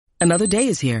Another day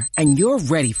is here, and you're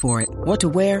ready for it. What to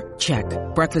wear? Check.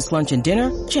 Breakfast, lunch, and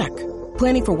dinner? Check.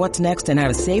 Planning for what's next and how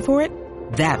to save for it?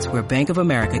 That's where Bank of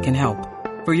America can help.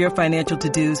 For your financial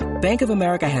to-dos, Bank of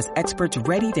America has experts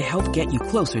ready to help get you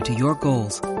closer to your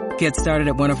goals. Get started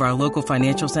at one of our local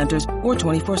financial centers or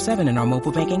 24/7 in our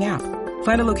mobile banking app.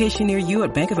 Find a location near you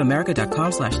at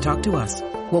bankofamerica.com/talktous.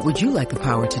 What would you like the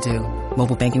power to do?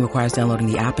 Mobile banking requires downloading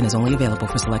the app and is only available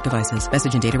for select devices.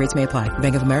 Message and data rates may apply.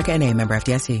 Bank of America N.A., member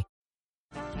FDIC.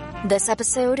 This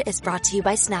episode is brought to you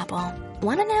by Snapple.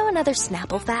 Want to know another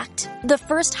Snapple fact? The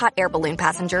first hot air balloon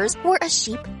passengers were a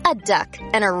sheep, a duck,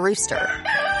 and a rooster.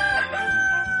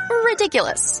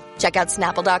 Ridiculous. Check out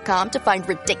Snapple.com to find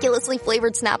ridiculously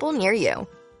flavored Snapple near you.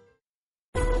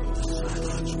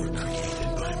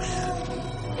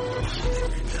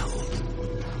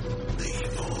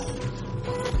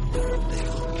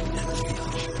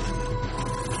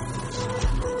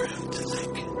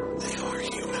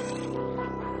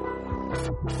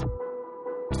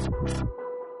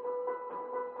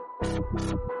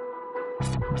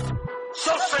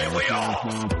 So say we all.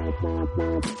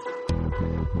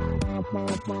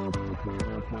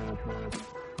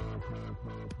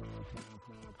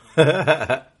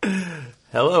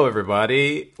 Hello,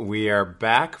 everybody. We are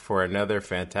back for another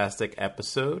fantastic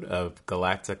episode of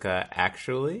Galactica,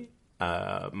 actually.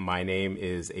 My name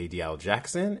is ADL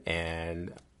Jackson,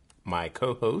 and my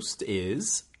co-host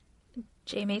is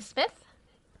Jamie Smith.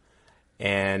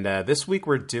 And this week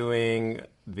we're doing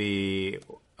the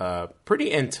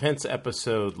pretty intense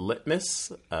episode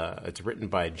Litmus. It's written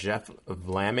by Jeff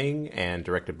Vlaming and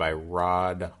directed by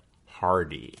Rod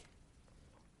Hardy.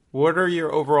 What are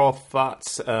your overall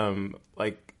thoughts?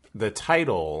 Like, the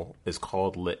title is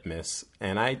called Litmus,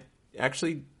 and I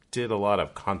actually did a lot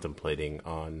of contemplating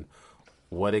on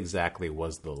what exactly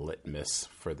was the litmus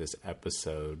for this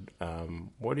episode.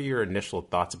 What are your initial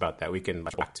thoughts about that? We can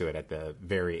back to it at the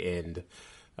very end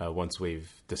once we've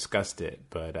discussed it,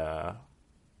 but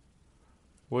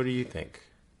what do you think?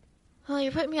 Well,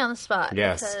 you put me on the spot.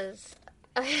 Yes. Because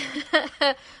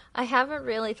I haven't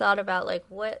really thought about, like,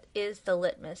 what is the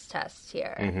litmus test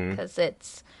here? Because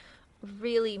it's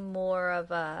really more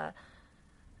of a...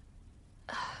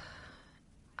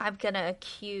 I'm going to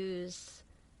accuse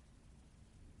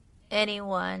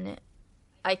anyone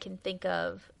I can think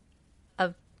of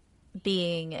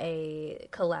being a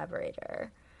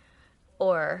collaborator.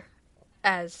 Or,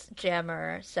 as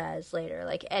Jammer says later,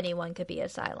 like, anyone could be a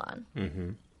Cylon.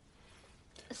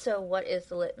 So what is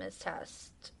the litmus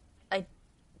test?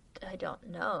 I don't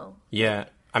know. Yeah.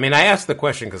 I mean, I asked the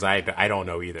question because I don't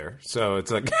know either. So it's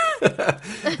like,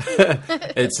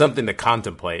 it's something to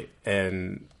contemplate.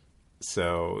 And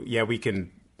so, yeah, we can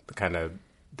kind of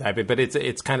dive in. But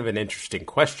it's kind of an interesting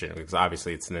question because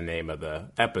obviously it's in the name of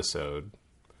the episode.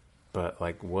 But,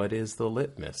 like, what is the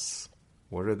litmus?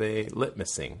 What are they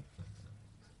litmusing?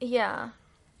 Yeah.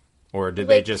 Or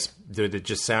did it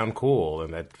just sound cool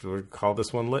and that we call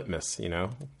this one Litmus, you know?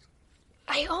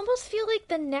 I almost feel like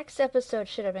the next episode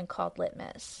should have been called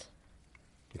Litmus.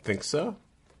 You think so?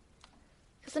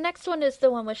 Because the next one is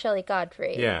the one with Shelley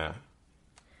Godfrey. Yeah.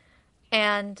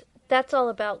 And that's all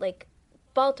about, like,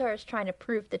 Baltar is trying to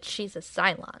prove that she's a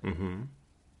Cylon.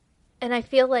 And I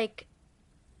feel like,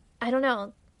 I don't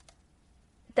know,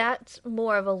 that's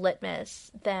more of a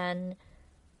litmus than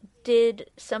did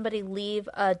somebody leave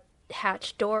a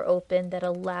hatch door open that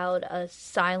allowed a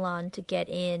Cylon to get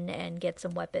in and get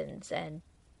some weapons and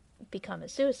become a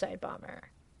suicide bomber.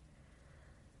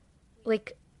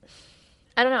 Like,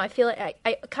 I don't know, I feel like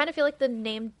I kind of feel like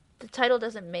the title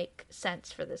doesn't make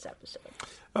sense for this episode.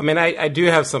 I mean, I do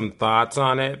have some thoughts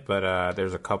on it, but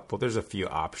there's a few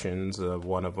options.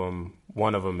 One of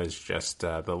them is just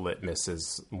the litmus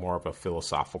is more of a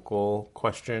philosophical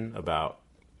question about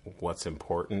what's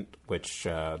important, which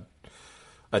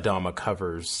Adama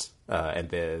covers at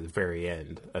the very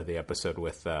end of the episode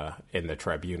with in the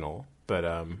tribunal.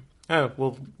 But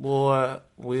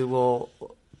we will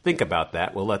think about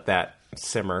that. We'll let that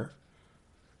simmer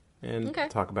and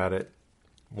talk about it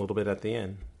a little bit at the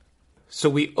end. So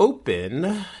we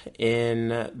open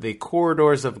in the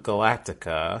corridors of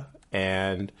Galactica,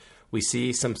 and we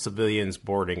see some civilians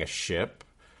boarding a ship.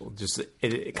 Just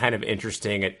kind of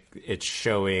interesting. It's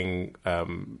showing a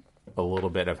little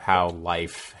bit of how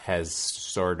life has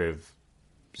sort of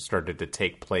started to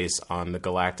take place on the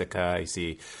Galactica. You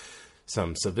see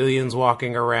some civilians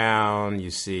walking around.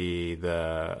 You see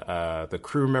the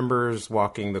crew members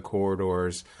walking the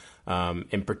corridors.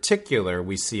 In particular,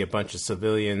 we see a bunch of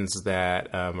civilians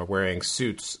that are wearing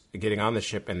suits getting on the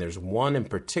ship, and there's one in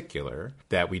particular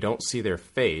that we don't see their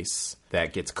face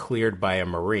that gets cleared by a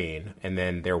Marine, and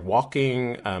then they're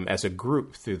walking as a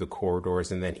group through the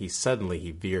corridors, and then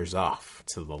he veers off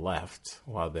to the left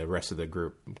while the rest of the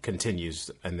group continues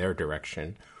in their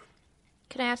direction.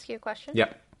 Can I ask you a question?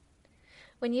 Yep.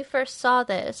 When you first saw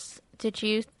this, did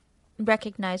you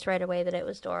recognize right away that it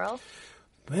was Doral?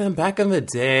 Man, back in the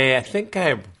day, I think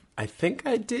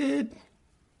I did,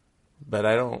 but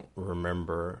I don't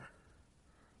remember.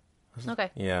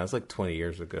 Okay. Yeah, it was like 20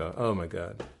 years ago. Oh my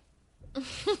god.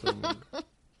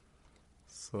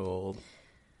 So old.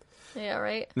 Yeah,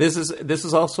 right. This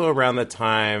is also around the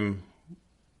time,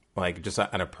 like just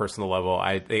on a personal level.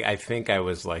 I think I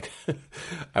was like,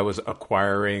 I was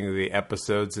acquiring the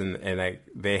episodes, and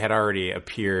they had already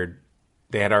appeared.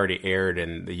 They had already aired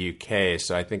in the UK,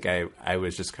 so I think I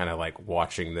was just kind of like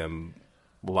watching them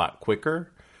a lot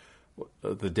quicker,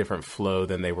 the different flow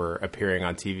than they were appearing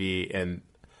on TV, and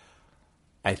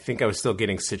I think I was still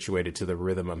getting situated to the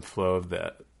rhythm and flow of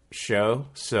the show.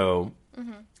 So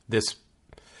this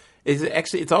is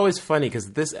actually, it's always funny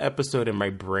because this episode in my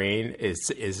brain is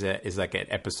like an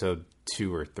episode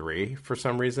 2 or 3 for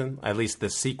some reason. At least the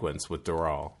sequence with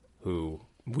Doral, who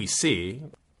we see.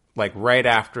 Like right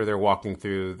after they're walking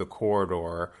through the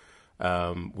corridor,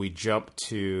 we jump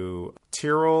to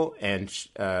Tyrell and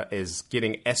is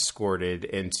getting escorted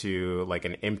into like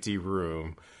an empty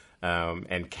room,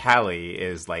 and Callie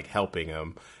is like helping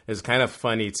him. It's kind of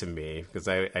funny to me because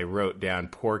I wrote down,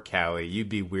 "Poor Callie, you'd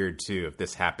be weird too if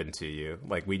this happened to you."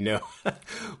 Like we know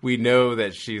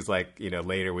that she's like,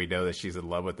 later we know that she's in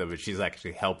love with him, but she's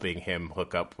actually helping him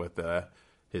hook up with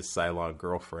his Cylon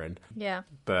girlfriend. Yeah.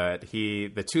 But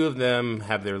the two of them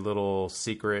have their little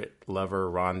secret lover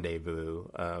rendezvous,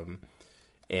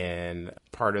 and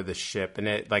part of the ship. And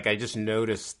I just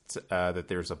noticed that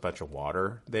there's a bunch of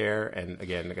water there. And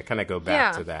again, I kind of go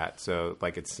back to that. So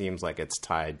like, it seems like it's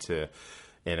tied to,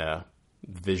 in a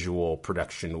visual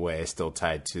production way, still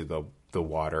tied to the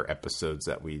water episodes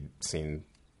that we'd seen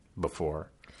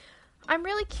before. I'm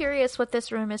really curious what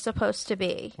this room is supposed to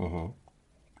be. Mm-hmm.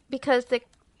 Because they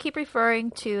keep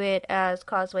referring to it as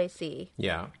Causeway C.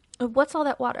 Yeah. What's all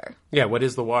that water? Yeah, what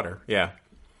is the water? Yeah.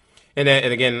 And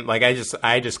again, like I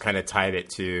just kind of tied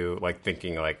it to like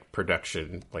thinking like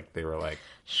production, like they were like,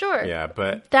 sure. Yeah,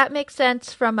 but that makes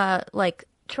sense from a like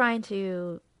trying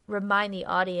to remind the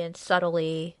audience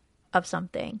subtly of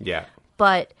something. Yeah.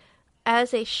 But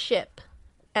as a ship,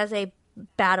 as a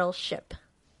battleship,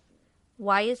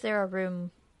 why is there a room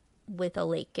with a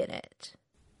lake in it?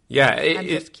 Yeah, I'm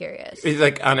just curious. It's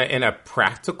like in a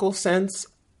practical sense,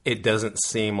 it doesn't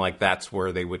seem like that's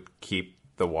where they would keep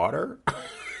the water,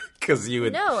 because you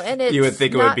would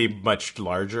think it would be much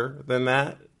larger than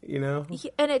that,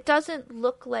 And it doesn't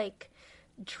look like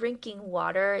drinking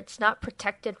water. It's not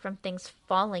protected from things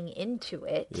falling into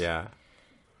it. Yeah,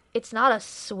 it's not a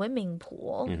swimming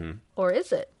pool, or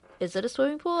is it? Is it a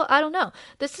swimming pool? I don't know.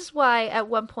 This is why at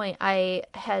one point I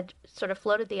had sort of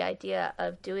floated the idea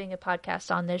of doing a podcast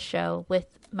on this show with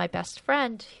my best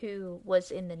friend who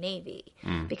was in the Navy,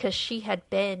 because she had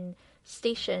been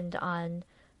stationed on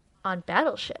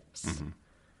battleships,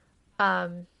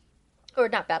 or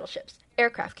not battleships,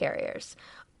 aircraft carriers.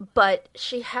 But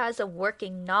she has a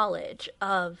working knowledge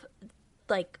of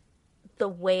like the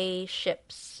way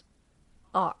ships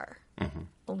are.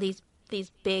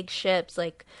 These big ships,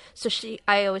 like, so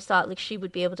I always thought like she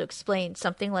would be able to explain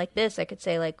something like this. I could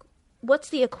say like, what's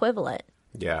the equivalent?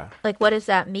 Yeah. Like, what does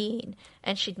that mean?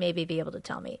 And she'd maybe be able to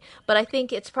tell me. But I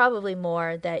think it's probably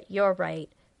more that you're right.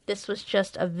 This was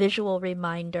just a visual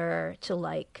reminder to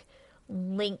like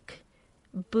link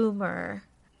Boomer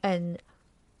and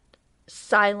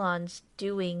Cylons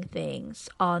doing things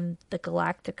on the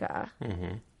Galactica.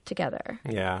 Together.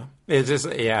 Yeah. It's just,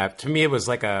 to me, it was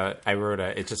like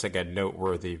it's just like a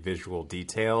noteworthy visual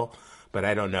detail, but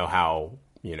I don't know how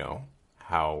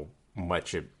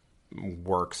much it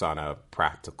works on a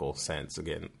practical sense.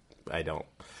 Again,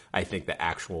 I think the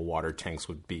actual water tanks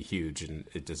would be huge, and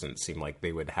it doesn't seem like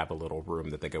they would have a little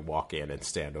room that they could walk in and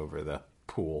stand over the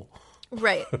pool.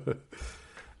 Right. It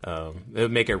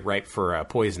would make it ripe for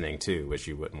poisoning too, which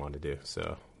you wouldn't want to do.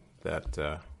 So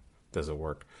that doesn't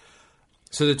work.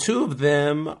 So the two of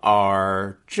them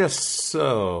are just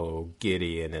so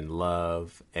giddy and in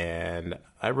love, and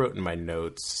I wrote in my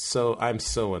notes, so I'm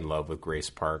so in love with Grace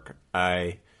Park.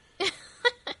 I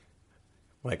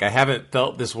haven't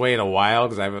felt this way in a while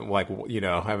because I haven't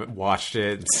haven't watched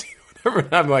it and seen what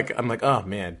I'm like, oh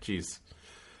man, geez,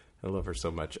 I love her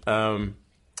so much.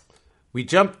 We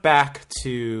jump back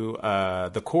to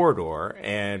the corridor,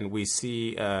 and we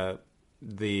see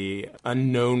the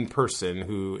unknown person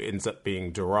who ends up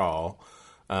being Dural.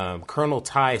 Colonel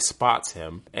Ty spots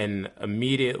him and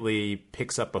immediately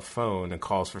picks up a phone and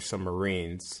calls for some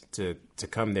Marines to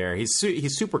come there. He's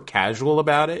super casual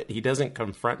about it. He doesn't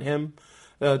confront him,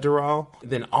 Dural.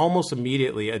 Then almost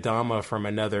immediately, Adama from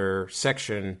another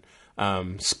section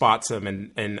spots him,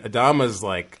 and Adama's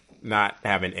like not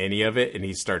having any of it, and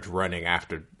he starts running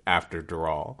after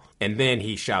Dural. And then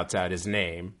he shouts out his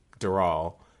name,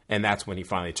 Dural, and that's when he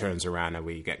finally turns around and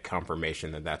we get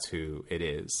confirmation that that's who it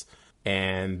is.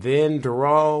 And then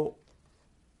Dural,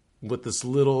 with this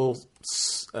little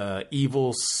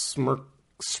evil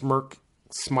smirk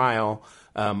smile,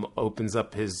 opens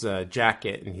up his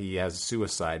jacket, and he has a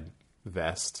suicide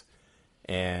vest.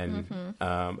 And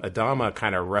Adama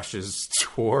kind of rushes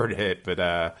toward it,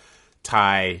 but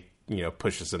Ty,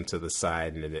 pushes him to the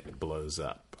side, and then it blows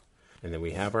up. And then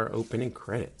we have our opening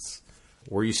credits.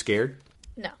 Were you scared?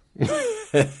 No.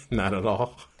 Not at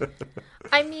all.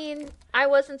 I mean, I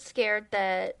wasn't scared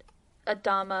that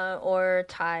Adama or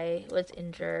Ty was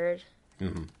injured.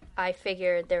 Mm-hmm. I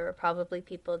figured there were probably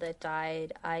people that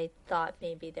died. I thought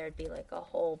maybe there'd be like a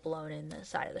hole blown in the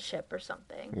side of the ship or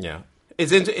something. Yeah.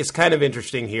 It's kind of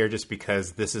interesting here just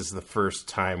because this is the first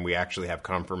time we actually have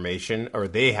confirmation, or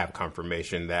they have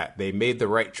confirmation, that they made the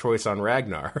right choice on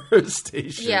Ragnar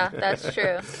Station. Yeah, that's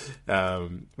true.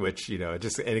 Which, it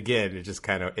just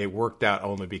kind of, it worked out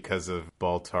only because of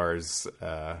Baltar's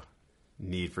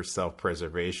need for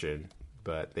self-preservation,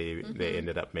 but they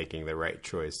ended up making the right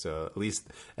choice. So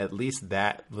at least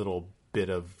that little bit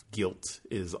of guilt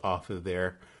is off of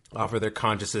their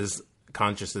consciences.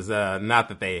 Not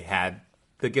that they had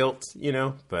the guilt,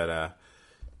 but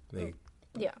they...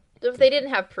 Yeah. If they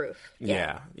didn't have proof.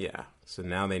 Yeah. So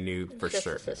now they knew for just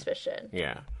certain. Just a suspicion.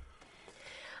 Yeah.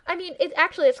 I mean,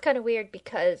 it's kind of weird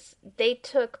because they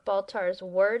took Baltar's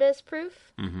word as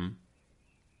proof. Mm-hmm.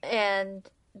 And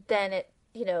then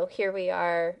here we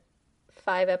are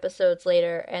 5 episodes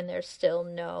later, and there's still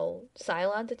no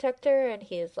Cylon detector, and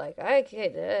he is like, I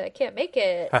can't make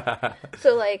it.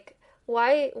 So, like...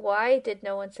 Why did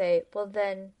no one say, well,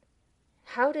 then,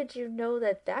 how did you know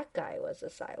that guy was a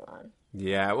Cylon?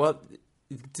 Yeah, well,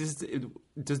 does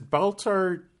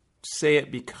Baltar say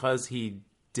it because he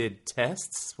did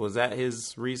tests? Was that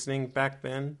his reasoning back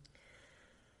then?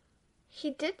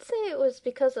 He did say it was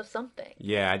because of something.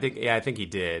 Yeah, I think he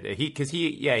did.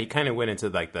 He kind of went into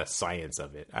like the science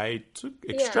of it.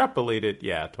 Extrapolated.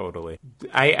 Yeah, totally.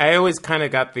 I always kind of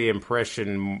got the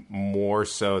impression more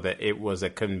so that it was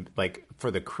like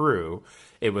for the crew,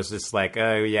 it was just like,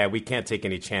 oh yeah, we can't take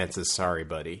any chances. Sorry,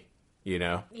 buddy.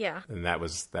 Yeah. And that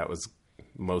was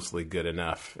mostly good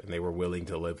enough, and they were willing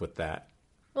to live with that.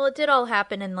 Well, it did all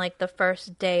happen in like the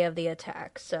first day of the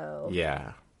attack, so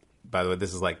yeah. By the way,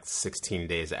 this is like 16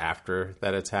 days after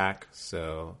that attack,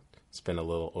 so it's been a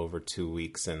little over 2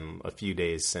 weeks and a few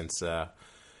days since our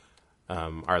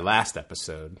last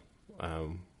episode,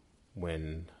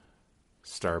 when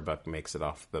Starbuck makes it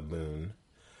off the moon.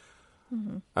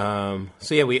 Mm-hmm.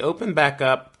 So yeah, we open back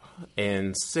up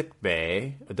in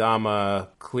sickbay. Adama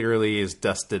clearly is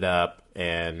dusted up,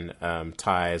 and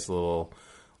Ty is a little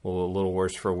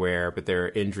worse for wear, but their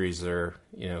injuries are,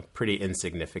 pretty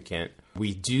insignificant.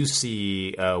 We do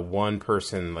see one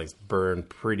person like burned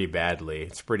pretty badly.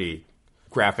 It's pretty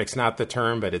graphic's not the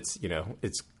term, but it's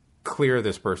it's clear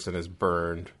this person is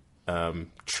burned,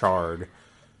 charred.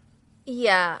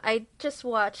 Yeah, I just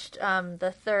watched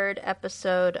the 3rd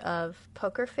episode of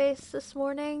Poker Face this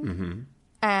morning. Mm-hmm.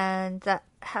 And that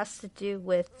has to do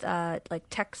with like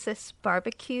Texas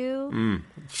barbecue.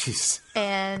 Jeez.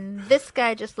 And this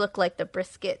guy just looked like the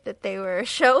brisket that they were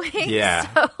showing. Yeah.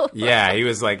 So, yeah, he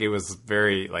was like, it was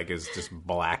very, like, it was just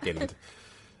blackened.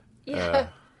 Yeah.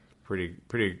 Pretty,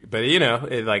 but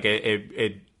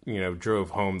it drove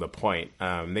home the point.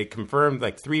 They confirmed,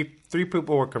 like, three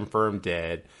people were confirmed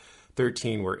dead.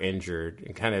 13 were injured,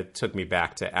 and kind of took me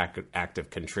back to active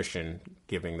contrition,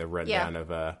 giving the rundown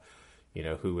of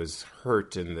who was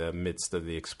hurt in the midst of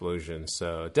the explosion.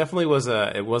 So it definitely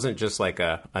it wasn't just like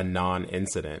a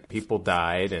non-incident. People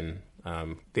died, and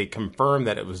they confirmed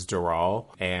that it was Dural,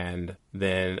 and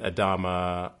then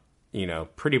Adama,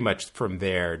 pretty much from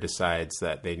there decides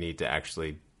that they need to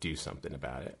actually do something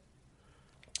about it.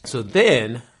 So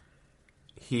then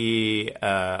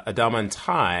Adama and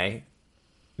Ty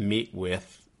meet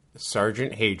with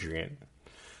Sergeant Hadrian.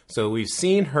 So we've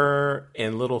seen her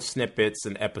in little snippets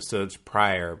in episodes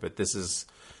prior, but this is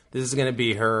going to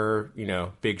be her,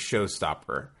 big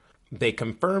showstopper. they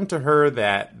confirm to her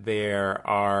that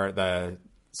the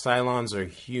Cylons are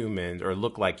humans or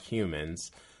look like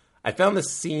humans. I found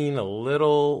this scene a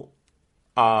little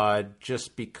odd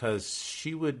just because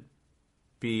she would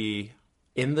be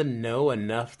in the know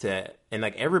enough to, and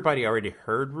like everybody already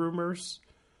heard rumors,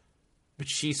 but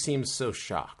she seems so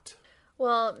shocked.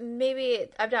 Well, maybe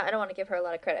I don't want to give her a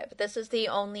lot of credit, but this is the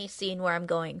only scene where I'm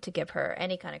going to give her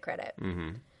any kind of credit. Mm-hmm.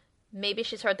 Maybe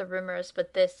she's heard the rumors,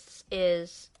 but this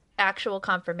is actual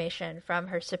confirmation from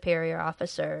her superior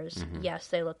officers. Mm-hmm. Yes,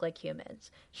 they look like humans.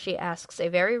 She asks a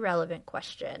very relevant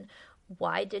question.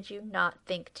 Why did you not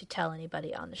think to tell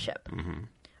anybody on the ship? Mm-hmm.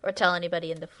 Or tell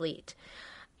anybody in the fleet?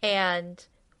 And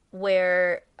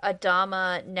where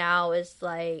Adama now is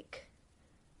like,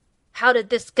 how did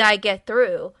this guy get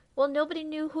through? Well, nobody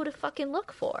knew who to fucking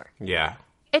look for. Yeah.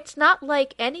 It's not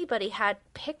like anybody had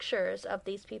pictures of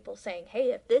these people saying,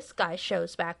 hey, if this guy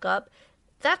shows back up,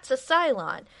 that's a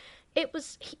Cylon. It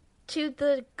was to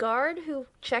the guard who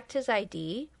checked his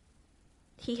ID,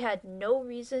 he had no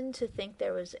reason to think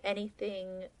there was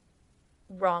anything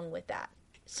wrong with that.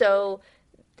 So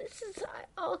this is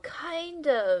all kind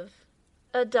of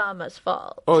Adama's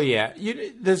fault. Oh yeah,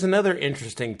 there's another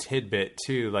interesting tidbit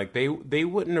too. Like they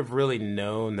wouldn't have really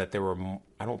known that there were.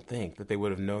 I don't think that they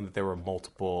would have known that there were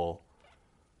multiple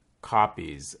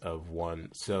copies of one.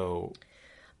 So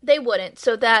they wouldn't.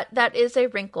 So that is a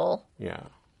wrinkle. Yeah,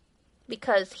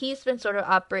 because he's been sort of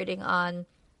operating on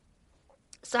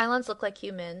Cylons look like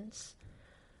humans,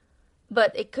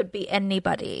 but it could be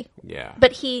anybody. Yeah,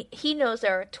 but he knows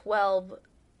there are 12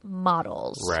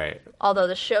 models, right? Although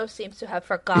the show seems to have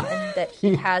forgotten that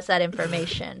he has that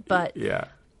information, but yeah,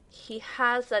 he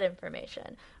has that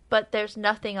information. But there's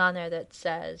nothing on there that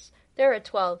says there are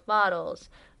 12 models,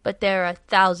 but there are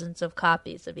thousands of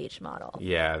copies of each model.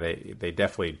 Yeah, they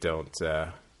definitely don't.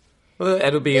 Well,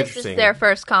 it'll be interesting. This is their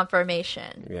first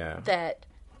confirmation. Yeah. That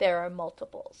there are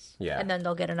multiples. Yeah, and then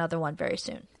they'll get another one very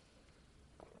soon.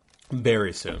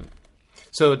 Very soon.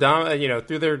 So Adama,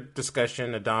 through their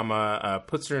discussion, Adama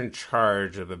puts her in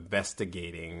charge of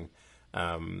investigating,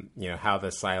 how the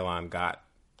Cylon got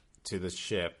to the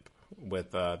ship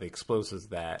with the explosives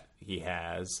that he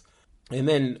has. And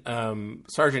then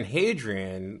Sergeant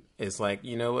Hadrian is like,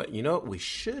 you know what we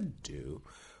should do?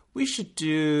 We should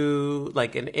do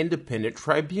like an independent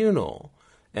tribunal.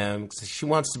 She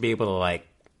wants to be able to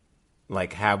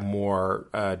like have more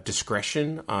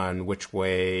discretion on which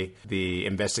way the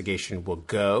investigation will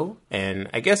go. And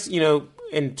I guess,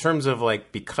 in terms of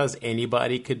like, because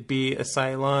anybody could be a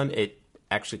Cylon, it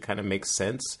actually kind of makes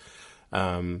sense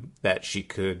that she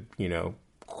could,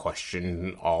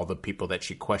 question all the people that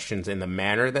she questions in the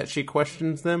manner that she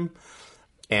questions them.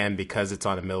 And because it's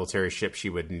on a military ship, she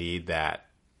would need that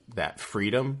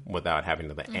freedom without having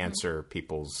to answer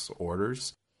people's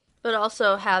orders. But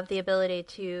also have the ability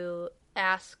to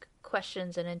ask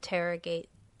questions and interrogate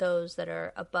those that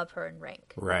are above her in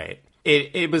rank. Right.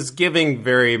 It was giving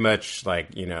very much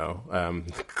like,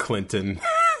 Clinton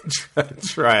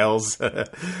trials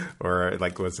or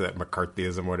like, what's that,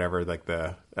 McCarthyism, whatever, like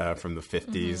the from the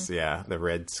 50s. Mm-hmm. Yeah, the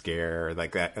Red Scare,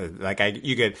 like that.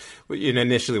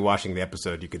 Initially watching the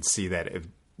episode, you could see that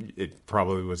it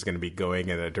probably was going to be going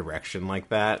in a direction like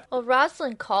that. Well,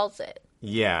 Rosalind calls it.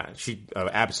 Yeah, she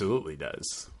absolutely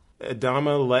does.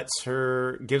 Adama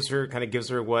gives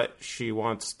her what she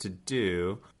wants to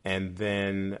do, and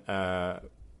then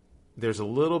there's a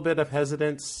little bit of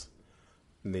hesitance.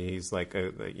 He's like,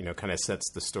 kind of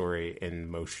sets the story in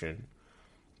motion.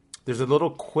 There's a little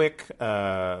quick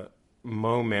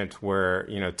moment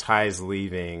where Ty's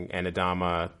leaving, and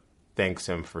Adama thanks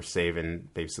him for saving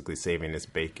his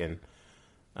bacon.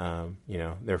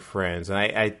 They're friends,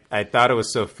 and I thought it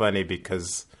was so funny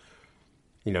because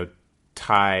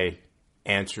Ty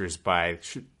answers by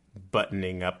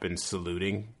buttoning up and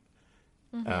saluting,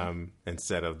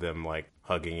 instead of them like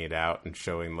hugging it out and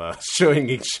showing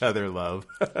each other love.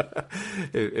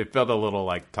 It felt a little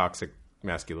like toxic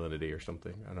masculinity or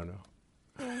something. I don't know.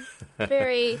 Yeah.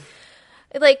 Very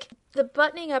like the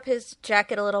buttoning up his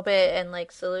jacket a little bit and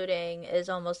like saluting is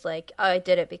almost like, oh, I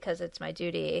did it because it's my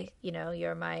duty. You're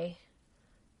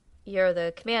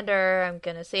the commander. I'm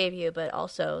gonna save you, but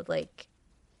also like,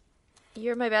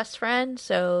 you're my best friend,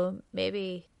 so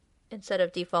maybe instead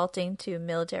of defaulting to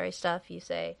military stuff, you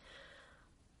say,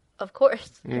 of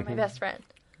course, you're my best friend.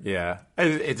 Yeah.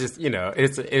 It just,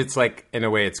 it's like, in a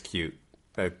way, it's cute.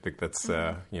 I think that's,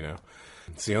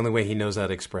 it's the only way he knows how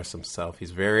to express himself.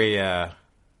 He's very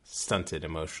stunted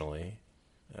emotionally.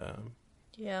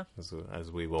 Yeah.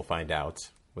 As we will find out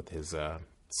with his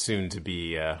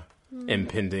soon-to-be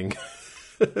impending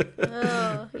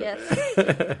Oh, yes.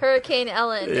 Hurricane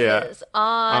Ellen is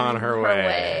on her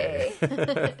way.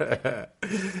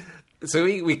 So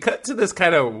we cut to this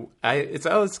kind of, it's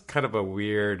always kind of a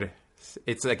weird,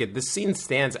 it's like this scene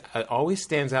always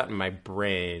stands out in my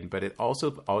brain, but it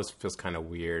also always feels kind of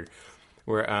weird.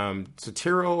 Where, so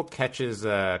Tyrell catches,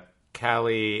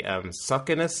 Callie,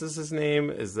 Succinus is his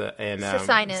name,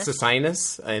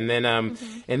 Cicinus. And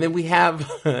then we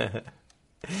have,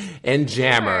 and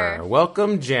Jammer.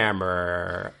 Welcome,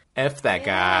 Jammer. F that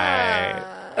guy.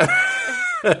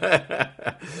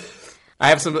 I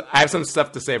have some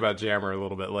stuff to say about Jammer a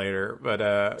little bit later,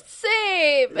 but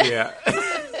same. Yeah.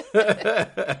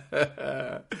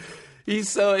 he's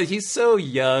so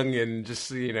young and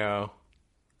just,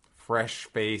 fresh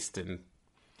faced and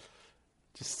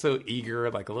just so eager,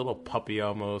 like a little puppy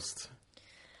almost.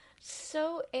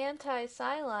 So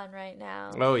anti-Cylon right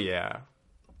now. Oh yeah.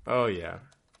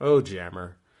 Oh,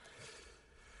 Jammer.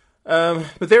 But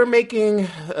they're making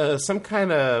some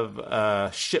kind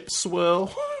of ship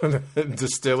swill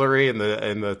distillery in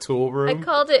the tool room. I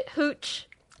called it hooch.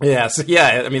 Yeah, so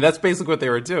I mean that's basically what they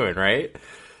were doing, right?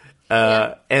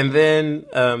 And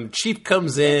then Chief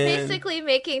comes in. They're basically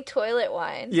making toilet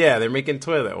wine. Yeah, they're making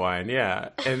toilet wine. Yeah,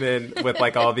 and then with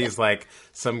like all these like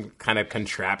some kind of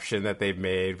contraption that they've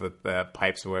made with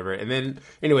pipes or whatever. And then,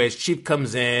 anyways, Chief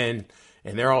comes in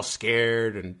and they're all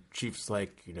scared. And Chief's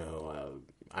like,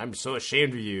 I'm so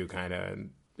ashamed of you, kind of.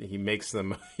 And he makes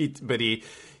them, but he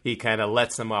kind of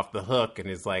lets them off the hook and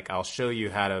is like, I'll show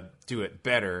you how to do it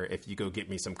better if you go get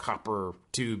me some copper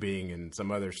tubing and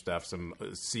some other stuff, some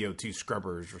CO2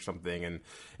 scrubbers or something. And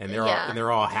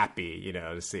they're all happy,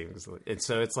 it seems. And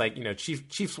so it's like,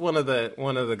 Chief's one of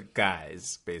the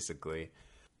guys, basically.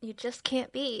 You just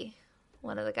can't be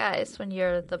one of the guys when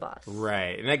you're the boss.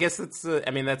 Right. And I guess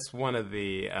that's one of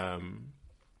the,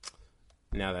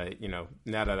 now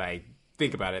that I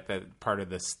think about it, that part of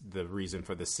the reason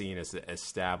for the scene is to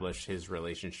establish his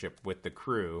relationship with the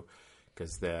crew,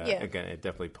 because again, it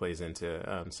definitely plays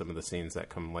into some of the scenes that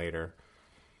come later.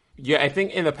 Yeah, I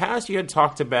think in the past you had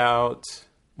talked about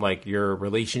like your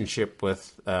relationship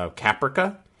with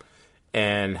Caprica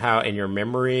and how in your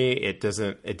memory it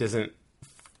doesn't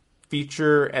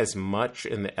feature as much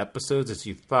in the episodes as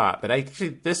you thought. But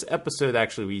this episode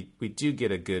we do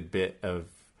get a good bit of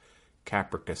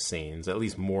Caprica scenes, at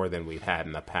least more than we've had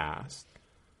in the past.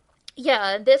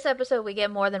 Yeah, in this episode we get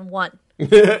more than one.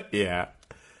 Yeah.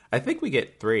 I think we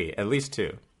get 3, at least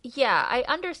 2. Yeah, I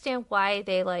understand why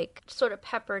they like sort of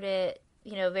peppered it,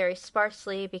 very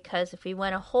sparsely, because if we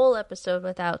went a whole episode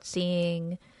without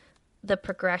seeing the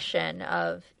progression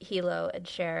of Hilo and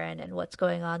Sharon and what's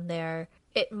going on there,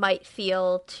 it might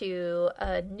feel to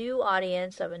a new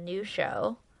audience of a new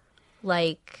show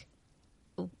like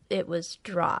it was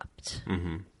dropped.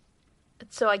 Mm-hmm.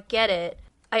 So I get it.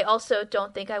 I also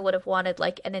don't think I would have wanted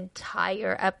like an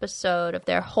entire episode of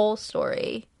their whole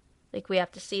story. Like we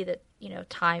have to see that,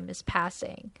 time is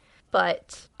passing.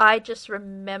 But I just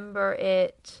remember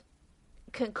it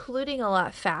concluding a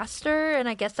lot faster. And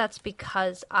I guess that's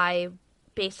because I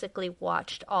basically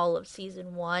watched all of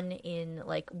season 1 in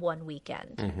like one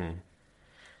weekend. Mm-hmm.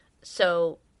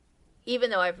 So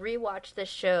even though I've rewatched this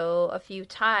show a few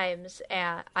times,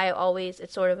 and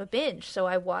it's sort of a binge. So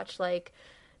I watch like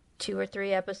 2 or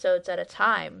 3 episodes at a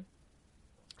time.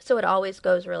 So it always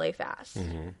goes really fast.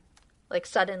 Mm-hmm. Like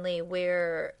suddenly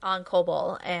we're on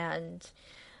Kobol and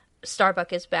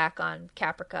Starbuck is back on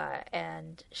Caprica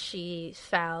and she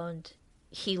found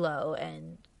Hilo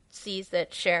and sees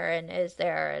that Sharon is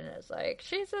there and is like,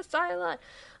 she's a Cylon.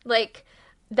 Like,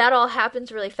 that all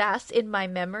happens really fast in my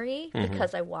memory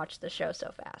because I watched the show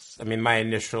so fast. I mean, my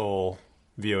initial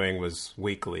viewing was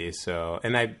weekly, so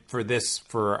for this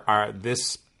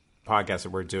podcast that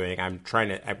we're doing, I'm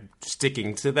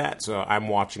sticking to that. So I'm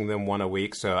watching them one a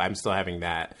week. So I'm still having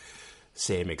that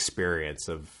same experience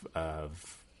of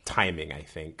timing, I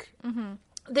think. Mm-hmm.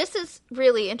 This is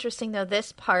really interesting, though,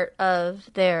 this part of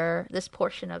this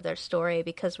portion of their story,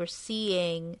 because we're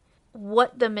seeing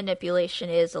what the manipulation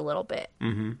is a little bit.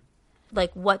 Mm-hmm.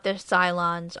 Like what the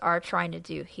Cylons are trying to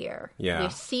do here. Yeah. We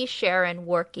see Sharon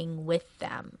working with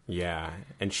them. Yeah.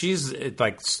 And she's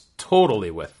like totally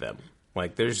with them.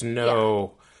 Like there's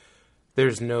no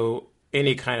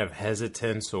any kind of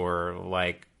hesitance or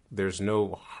like there's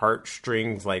no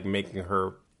heartstrings like making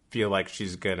her feel like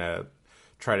she's gonna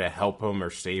try to help him or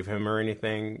save him or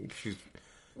anything. She's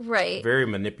right. Very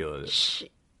manipulative.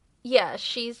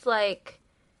 She's like,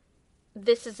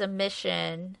 this is a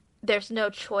mission. There's no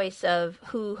choice of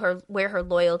where her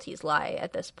loyalties lie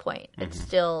at this point. It's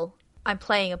still, I'm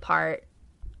playing a part.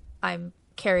 I'm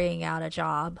carrying out a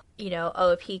job. You know,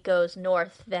 oh, if he goes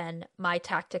north, then my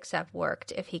tactics have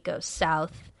worked. If he goes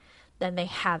south, then they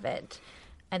haven't.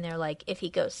 And they're like, if he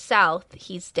goes south,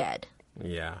 he's dead.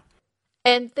 Yeah.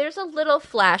 And there's a little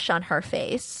flash on her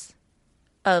face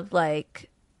of like,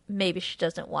 maybe she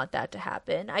doesn't want that to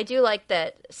happen. I do like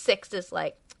that Six is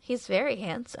like, he's very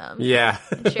handsome. Yeah.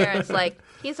 And Sharon's like,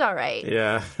 he's all right.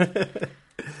 Yeah.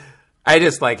 I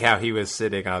just like how he was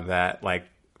sitting on that, like,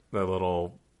 the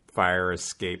little fire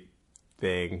escape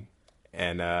thing.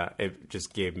 And it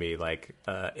just gave me, like,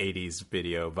 80s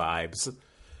video vibes.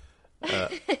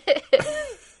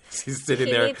 He's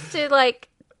sitting there. He needs to, like,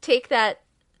 take that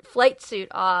flight suit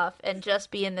off and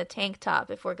just be in the tank top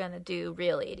if we're gonna do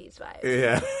real 80s vibes.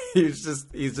 Yeah, he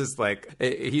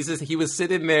was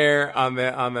sitting there on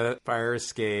the fire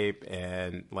escape,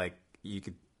 and like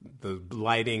the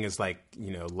lighting is like,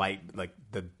 you know, light, like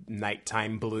the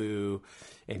nighttime blue,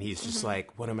 and he's just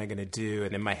like, what am I gonna do?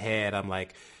 And in my head I'm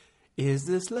like, is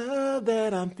this love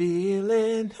that I'm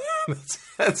feeling?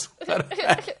 that's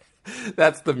what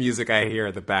that's the music I hear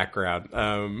in the background.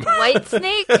 White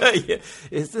Snake? Yeah.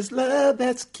 Is this love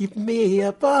that's keeping me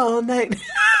up all night?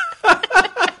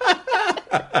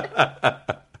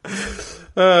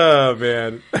 Oh,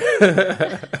 man.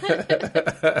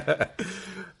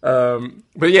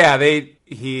 But yeah,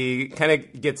 he kind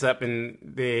of gets up and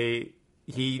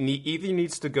either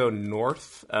needs to go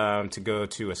north to go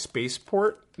to a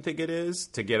spaceport, I think it is,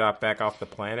 to get back off the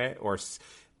planet, or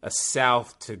a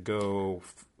south to go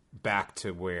back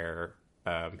to where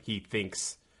he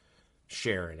thinks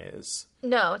Sharon is.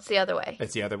 No, it's the other way.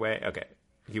 It's the other way? Okay.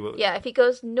 He will. Yeah, if he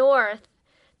goes north,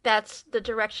 that's the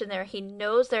direction there. He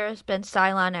knows there has been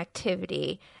Cylon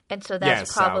activity, and so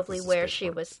that's probably where she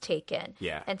was taken.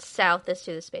 Yeah. And south is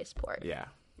to the spaceport. Yeah.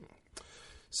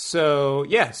 So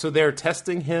they're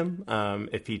testing him.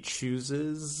 If he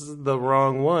chooses the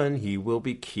wrong one, he will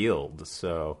be killed.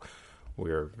 So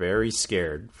we're very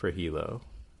scared for Hilo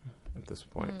at this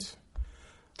point.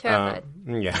 Terrified.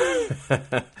 Yeah.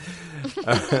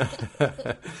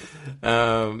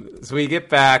 So we get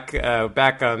back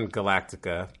on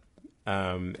Galactica,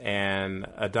 and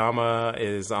Adama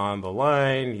is on the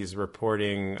line. He's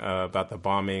reporting about the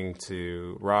bombing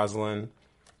to Roslin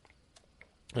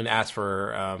and asks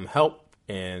for help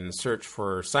in search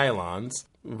for Cylons.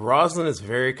 Roslin is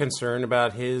very concerned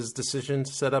about his decision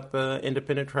to set up an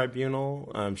independent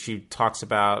tribunal. She talks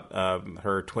about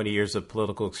her 20 years of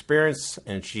political experience,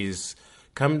 and she says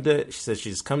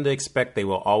she's come to expect they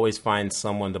will always find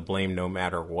someone to blame no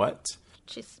matter what.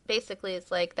 She basically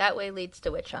is like, that way leads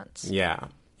to witch hunts. Yeah.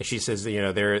 She says, you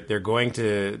know, they're going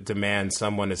to demand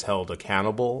someone is held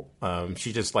accountable.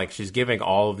 She's giving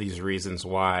all of these reasons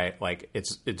why, like,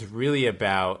 it's really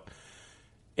about,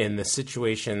 in the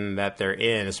situation that they're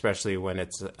in, especially when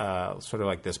it's sort of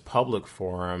like this public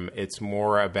forum, it's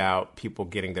more about people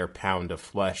getting their pound of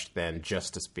flesh than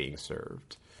justice being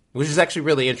served. Which is actually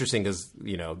really interesting because,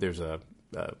 you know, there's a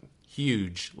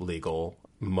huge legal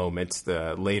moment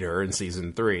later in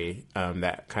season 3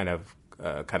 that kind of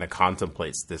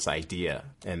contemplates this idea,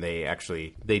 and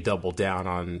they double down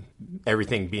on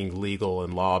everything being legal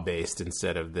and law based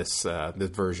instead of this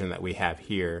version that we have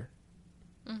here.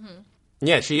 Mm-hmm.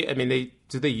 Yeah,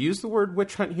 do they use the word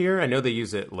witch hunt here? I know they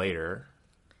use it later.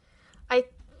 I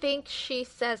think she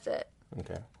says it.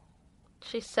 Okay.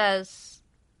 She says,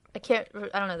 I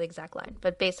don't know the exact line,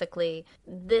 but basically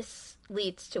this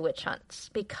leads to witch hunts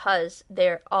because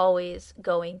they're always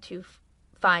going to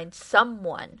find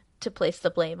someone to place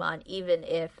the blame on, even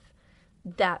if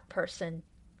that person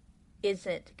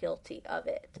isn't guilty of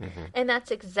it. Mm-hmm. And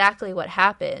that's exactly what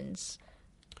happens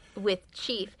with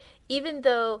Chief. Even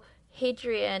though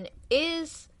Hadrian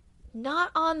is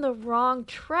not on the wrong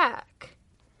track,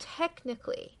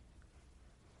 technically,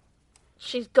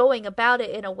 she's going about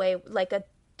it in a way like a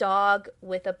dog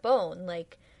with a bone.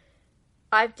 Like,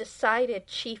 I've decided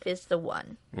Chief is the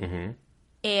one. Mm-hmm.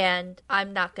 And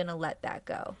I'm not going to let that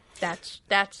go.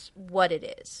 That's what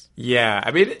it is. Yeah,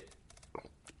 I mean,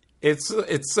 it's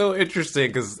so interesting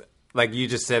because, like you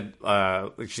just said,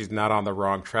 she's not on the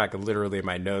wrong track. Literally in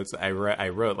my notes, I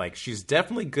wrote like, she's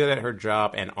definitely good at her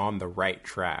job and on the right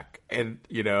track. And,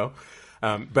 you know,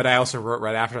 but I also wrote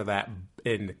right after that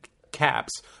in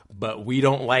caps, but we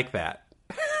don't like that.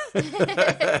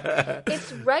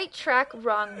 It's right track,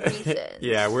 wrong reasons.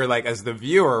 Yeah, we're like, as the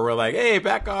viewer, we're like, hey,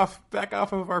 back off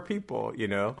of our people, you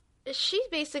know? She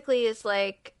basically is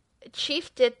like,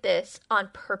 Chief did this on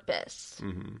purpose.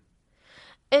 Mm-hmm.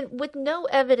 And with no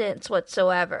evidence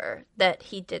whatsoever that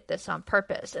he did this on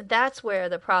purpose. And that's where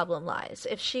the problem lies.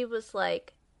 If she was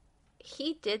like,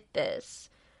 he did this,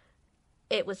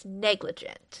 it was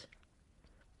negligent.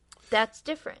 That's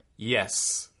different.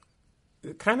 Yes.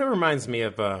 It kind of reminds me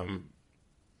of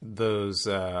those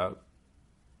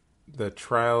the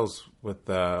trials with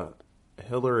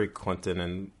Hillary Clinton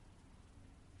and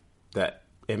that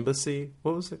embassy.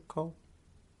 What was it called?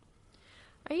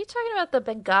 Are you talking about the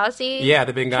Benghazi? Yeah,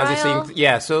 the Benghazi trial? thing.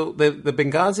 Yeah, so the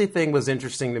Benghazi thing was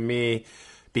interesting to me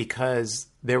because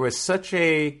there was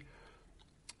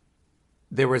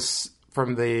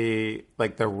from the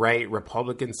right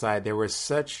Republican side, there was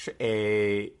such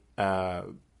a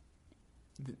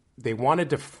they wanted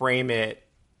to frame it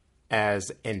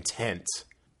as intent,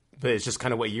 but it's just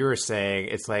kind of what you were saying.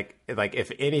 It's like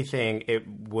if anything, it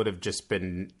would have just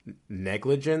been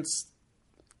negligence,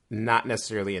 not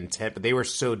necessarily intent. But they were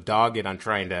so dogged on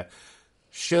trying to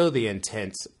show the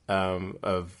intent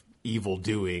of evil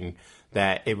doing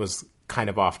that it was kind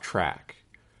of off track.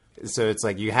 So it's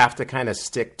like you have to kind of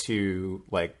stick to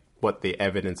like what the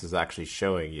evidence is actually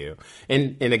showing you.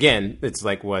 And again, it's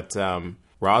like what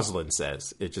Rosalind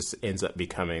says. It just ends up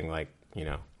becoming like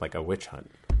a witch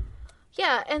hunt.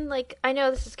 Yeah, and like I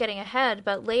know this is getting ahead,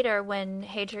 but later when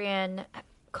Hadrian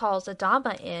calls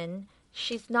Adama in,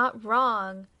 she's not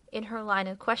wrong in her line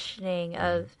of questioning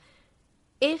of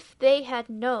if they had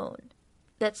known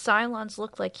that Cylons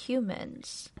look like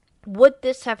humans, would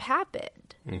this have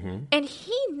happened? Mm-hmm. And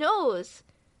he knows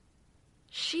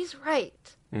she's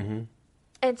right. Mm-hmm.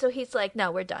 And so he's like,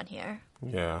 no, we're done here.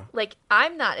 Yeah. Like,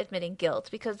 I'm not admitting guilt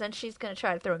because then she's going to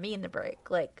try to throw me in the break.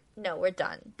 Like, no, we're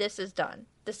done. This is done.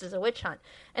 This is a witch hunt.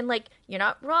 And, like, you're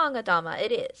not wrong, Adama.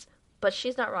 It is. But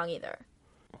she's not wrong either.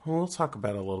 Well, we'll talk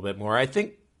about it a little bit more. I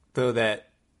think, though, that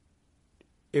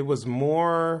it was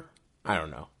more... I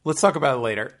don't know. Let's talk about it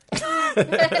later.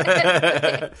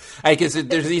 I guess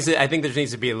I think there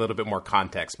needs to be a little bit more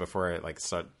context before I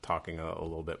start talking a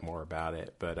little bit more about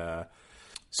it. But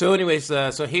so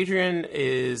Hadrian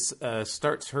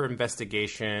starts her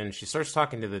investigation. She starts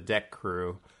talking to the deck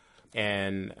crew,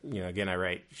 and again, I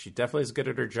write she definitely is good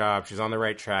at her job. She's on the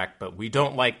right track, but we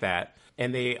don't like that.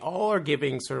 And they all are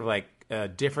giving sort of like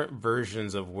different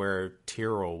versions of where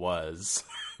Tyrrell was.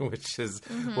 Which is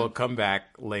will come back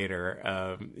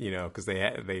later, because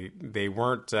they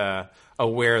weren't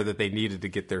aware that they needed to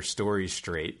get their story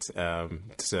straight. But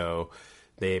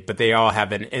they all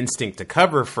have an instinct to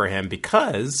cover for him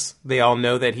because they all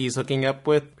know that he's hooking up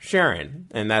with Sharon,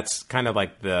 and that's kind of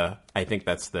like I think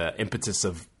that's the impetus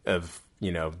of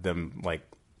them like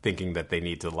thinking that they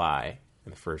need to lie in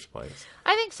the first place.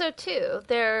 I think so too.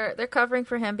 They're covering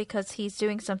for him because he's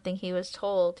doing something he was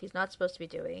told he's not supposed to be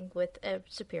doing with a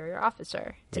superior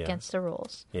officer. It's against the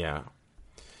rules. Yeah.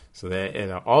 So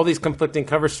that all these conflicting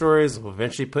cover stories will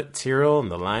eventually put Tyrrell in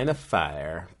the line of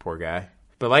fire. Poor guy.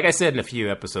 But like I said in a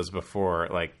few episodes before,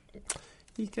 like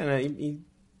he kind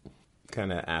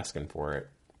of asking for it,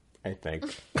 I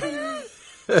think.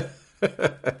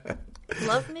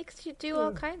 Love makes you do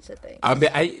all kinds of things.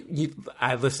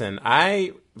 I listen.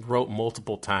 I wrote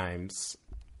multiple times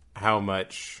how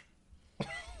much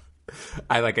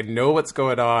I know what's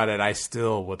going on, and I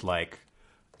still would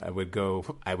I would go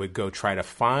try to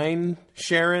find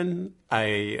Sharon.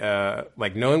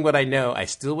 Knowing what I know, I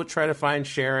still would try to find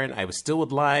Sharon. I still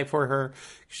would lie for her.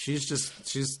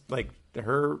 She's like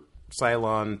her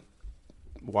Cylon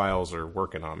wiles are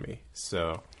working on me.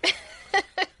 So.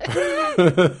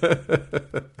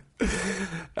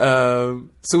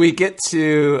 So we get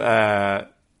to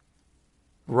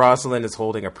Rosalind is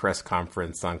holding a press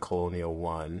conference on Colonial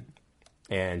 1,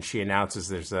 and she announces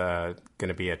there's going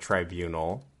to be a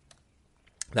tribunal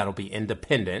that'll be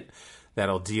independent,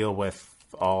 that'll deal with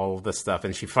all the stuff.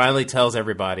 And she finally tells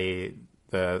everybody,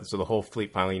 so the whole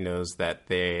fleet finally knows that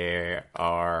there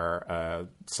are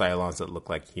Cylons that look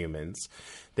like humans.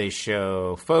 They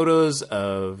show photos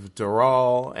of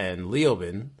Doral and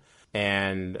Leoben.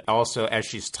 And also, as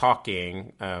she's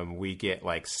talking, we get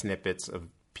snippets of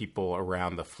people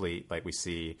around the fleet. Like we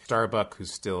see Starbuck,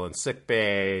 who's still in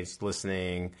sickbay, is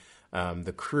listening.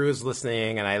 The crew is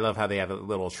listening. And I love how they have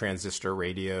little transistor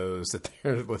radios that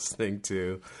they're listening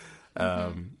to.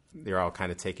 They're all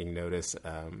kind of taking notice.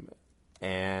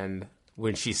 And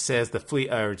when she says the fleet,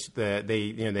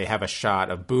 they have a shot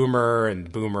of Boomer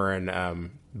and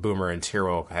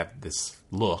Tyrrell have this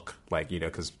look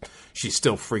because she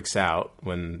still freaks out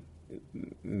when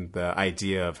the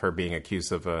idea of her being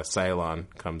accused of a Cylon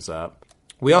comes up.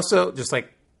 We also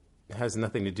has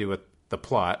nothing to do with the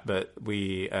plot, but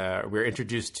we're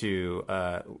introduced to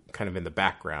kind of in the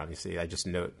background. You see, I just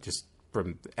note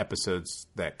from episodes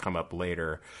that come up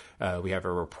later, we have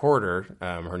a reporter.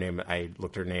 I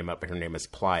looked her name up, and her name is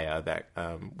Playa. That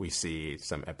we see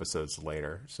some episodes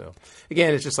later. So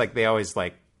again, it's just they always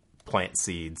plant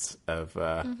seeds of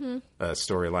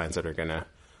storylines that are going to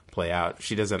play out.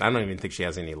 She doesn't. I don't even think she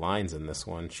has any lines in this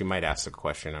one. She might ask a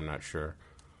question. I'm not sure.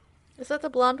 Is that the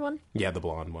blonde one? Yeah, the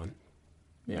blonde one.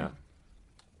 Yeah.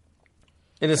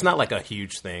 And it's not like a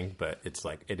huge thing, but it's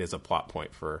like it is a plot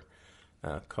point for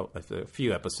a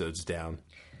few episodes down.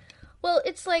 Well,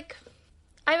 it's like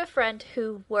I have a friend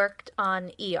who worked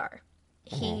on ER.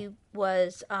 He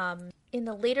was in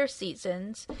the later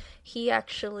seasons. He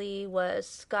actually was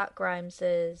Scott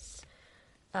Grimes's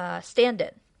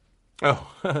stand-in.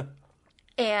 Oh.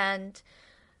 And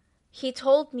he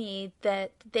told me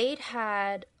that they'd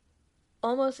had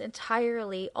almost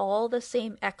entirely all the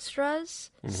same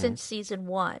extras since season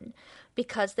 1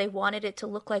 because they wanted it to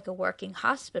look like a working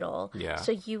hospital. Yeah.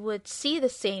 So you would see the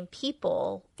same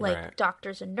people, like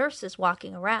doctors and nurses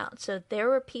walking around. So there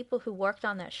were people who worked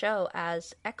on that show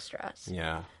as extras.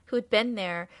 Yeah. Who'd been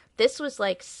there. This was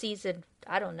like season,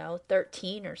 I don't know,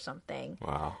 13 or something.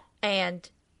 Wow. And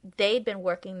they'd been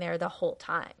working there the whole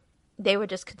time. They were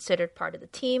just considered part of the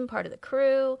team, part of the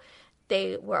crew.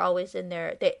 They were always in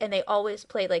there, and they always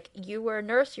played like, you were a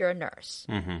nurse, you're a nurse.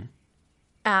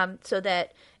 So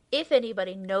that if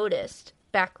anybody noticed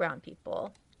background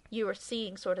people, you were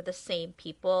seeing sort of the same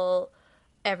people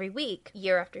every week,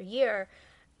 year after year.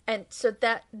 And so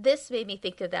that this made me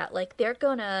think of that. Like,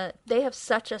 they have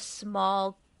such a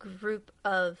small group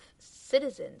of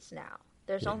citizens now.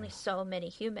 There's only so many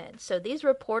humans. So these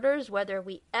reporters, whether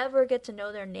we ever get to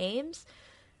know their names,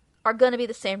 are going to be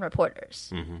the same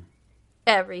reporters.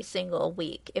 Every single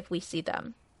week if we see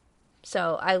them.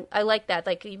 So I like that.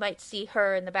 Like, you might see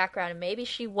her in the background and maybe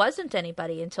she wasn't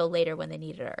anybody until later when they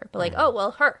needed her. But like, oh,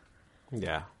 well, her.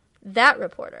 Yeah. That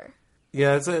reporter.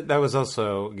 Yeah, that was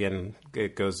also, again,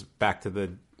 it goes back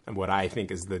to what I think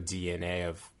is the DNA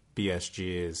of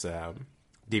BSG is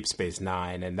Deep Space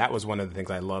Nine. And that was one of the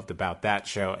things I loved about that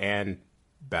show and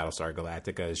Battlestar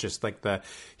Galactica is just like the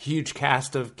huge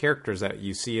cast of characters that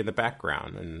you see in the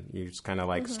background, and you just kind of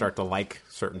like start to like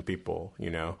certain people,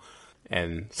 you know.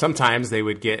 And sometimes they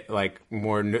would get like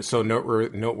more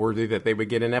noteworthy that they would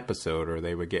get an episode or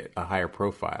they would get a higher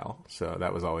profile. So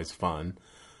that was always fun.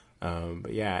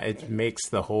 But yeah, it makes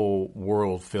the whole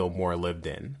world feel more lived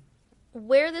in.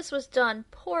 Where this was done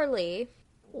poorly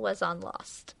was on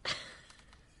Lost.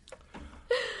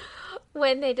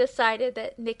 When they decided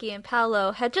that Nikki and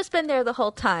Paolo had just been there the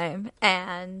whole time,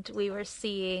 and we were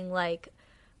seeing, like,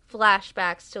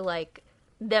 flashbacks to, like,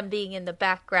 them being in the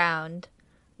background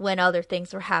when other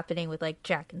things were happening with, like,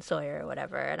 Jack and Sawyer or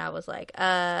whatever, and I was like, nah,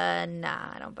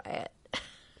 I don't buy it.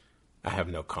 I have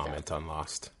no comment on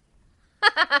Lost.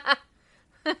 I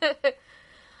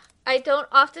don't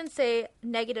often say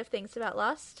negative things about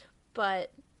Lost,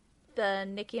 but the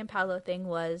Nikki and Paolo thing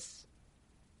was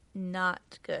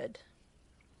not good.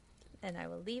 And I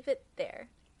will leave it there.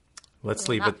 Let's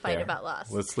leave it there. Fight about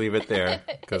Lost. Let's leave it there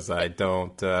because I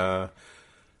don't. I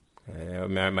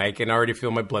can already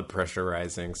feel my blood pressure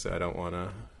rising, so I don't want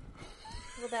to.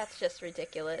 Well, that's just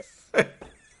ridiculous.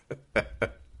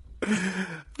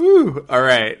 Woo! All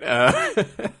right.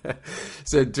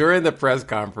 So during the press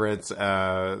conference,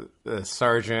 the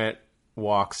sergeant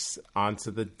walks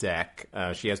onto the deck.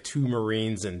 She has 2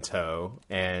 Marines in tow,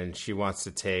 and she wants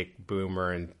to take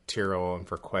Boomer and Tyrell in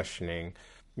for questioning.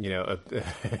 You know,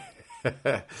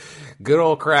 good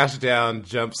old Crash Down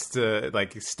jumps to,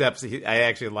 like, steps. I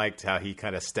actually liked how he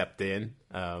kind of stepped in,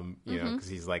 you know, because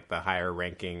he's like the higher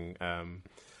ranking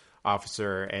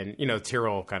officer. And, you know,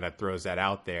 Tyrell kind of throws that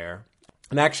out there.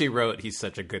 And I actually wrote he's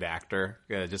such a good actor,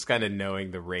 just kind of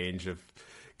knowing the range of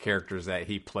characters that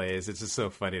he plays. It's just so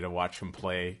funny to watch him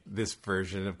play this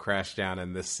version of Crash Down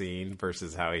in this scene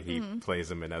versus how he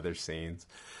plays him in other scenes.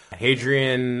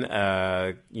 Hadrian,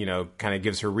 you know, kind of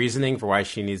gives her reasoning for why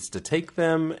she needs to take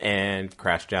them, and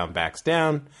Crash Down backs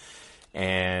down.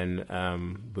 And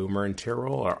Boomer and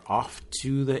Tyrell are off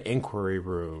to the inquiry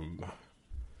room.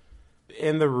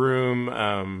 In the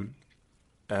room,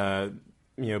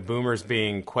 you know, Boomer's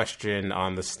being questioned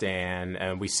on the stand,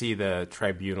 and we see the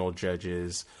tribunal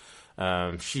judges.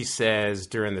 She says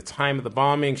during the time of the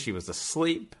bombing, she was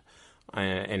asleep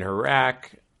in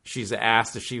Iraq. She's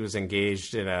asked if she was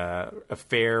engaged in an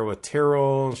affair with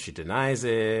Tyrell. She denies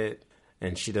it,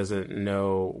 and she doesn't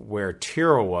know where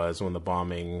Tyrell was when the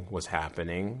bombing was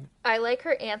happening. I like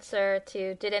her answer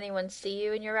to, did anyone see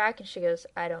you in Iraq? And she goes,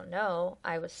 I don't know.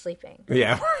 I was sleeping.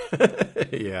 Yeah.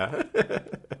 Yeah.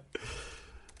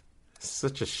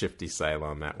 Such a shifty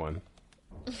Cylon, that one.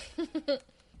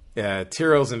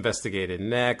 Tyrell's investigated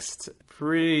next.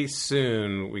 Pretty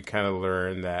soon, we kind of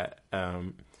learn that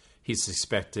he's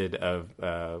suspected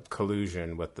of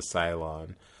collusion with the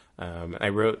Cylon. I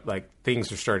wrote, like,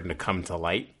 things are starting to come to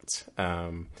light.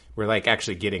 We're, like,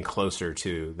 actually getting closer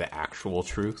to the actual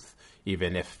truth,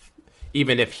 even if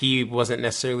he wasn't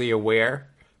necessarily aware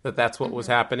that that's what was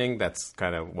happening. That's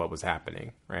kind of what was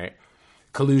happening, right?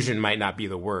 Collusion might not be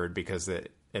the word because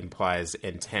it implies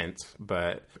intent,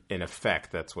 but in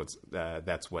effect, that's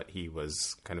what he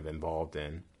was kind of involved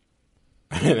in.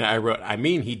 And I wrote, I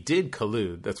mean, he did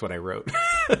collude. That's what I wrote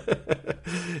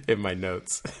in my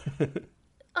notes.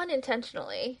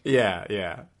 Unintentionally. Yeah.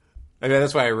 I mean,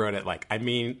 that's why I wrote it like, I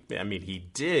mean, he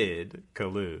did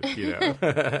collude, you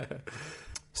know.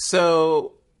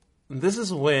 So this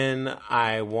is when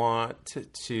I want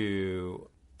to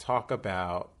talk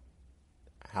about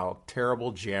how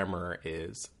terrible Jammer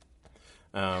is.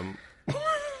 I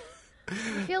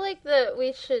feel like there'd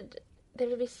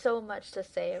be so much to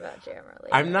say about Jammer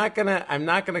later. I'm not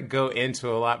gonna go into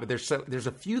a lot, but there's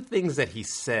a few things that he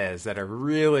says that are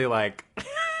really like,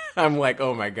 I'm like,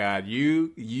 oh my god,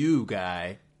 you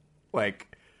guy,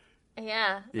 like,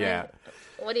 yeah. And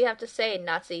what do you have to say,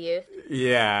 Nazi youth?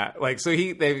 Yeah, like, so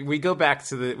we go back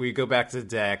to the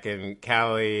deck, and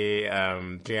Callie,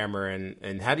 Jammer,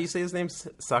 and how do you say his name?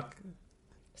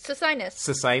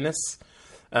 Sisinus.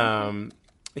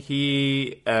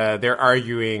 They're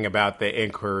arguing about the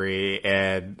inquiry,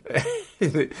 and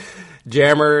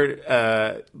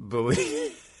Jammer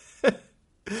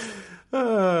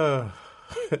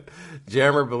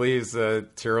Jammer believes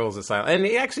Tyrell's a silent, and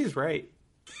he actually is right.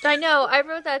 I know. I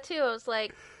wrote that too. I was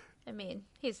like, I mean,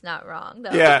 he's not wrong, though.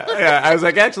 Yeah. I was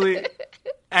like, actually,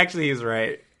 he's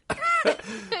right.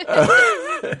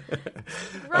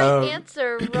 Right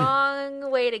answer, wrong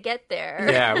way to get there.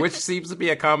 Yeah, which seems to be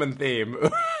a common theme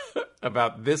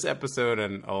about this episode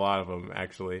and a lot of them,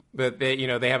 actually. But they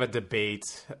have a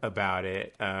debate about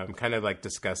it, kind of like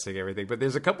discussing everything. But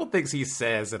there's a couple things he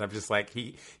says that I'm just like,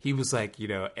 he was like,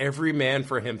 every man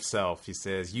for himself. He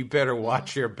says, you better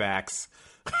watch your backs.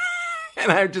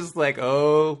 And I'm just like,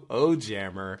 oh,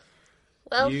 Jammer.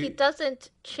 Well, he doesn't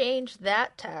change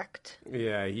that tact.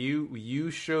 Yeah,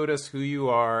 you showed us who you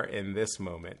are in this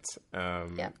moment.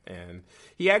 And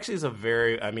he actually is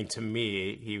to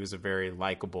me, he was a very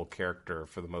likable character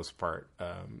for the most part,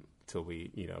 till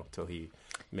he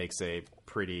makes a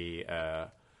pretty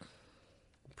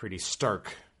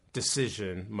stark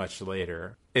decision much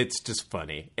later. It's just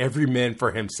funny. Every man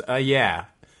for himself. Yeah,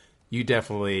 you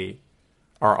definitely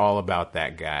are all about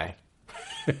that guy.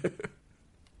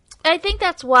 I think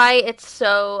that's why it's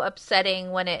so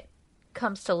upsetting when it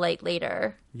comes to light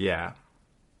later. Yeah.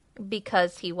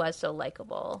 Because he was so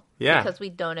likable. Yeah. Because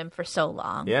we'd known him for so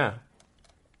long. Yeah.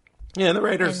 Yeah, and the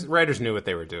writers knew what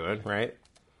they were doing, right?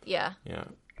 Yeah. Yeah.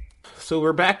 So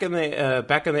we're back in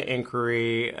the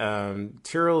inquiry.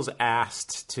 Tyrell's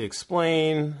asked to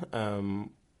explain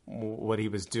what he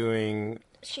was doing.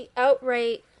 She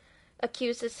outright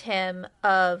accuses him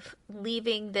of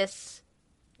leaving this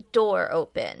door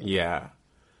open. Yeah.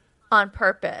 On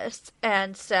purpose,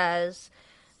 and says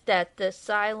that the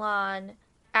Cylon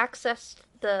accessed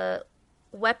the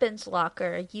weapons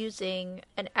locker using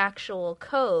an actual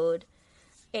code,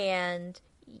 and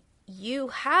you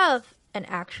have an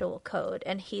actual code.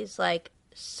 And he's like,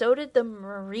 so did the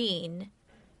Marine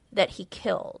that he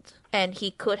killed, and he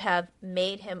could have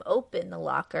made him open the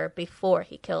locker before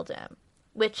he killed him,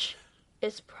 which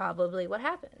is probably what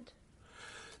happened.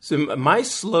 So my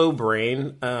slow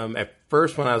brain, at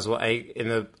first when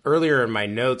earlier in my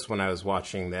notes when I was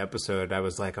watching the episode, I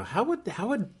was like, oh, how would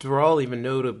Doral even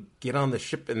know to get on the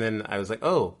ship? And then I was like,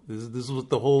 oh, this is what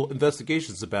the whole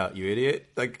investigation's about, you idiot!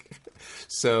 Like,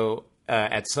 so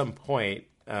at some point,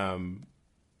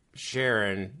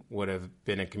 Sharon would have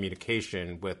been in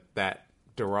communication with that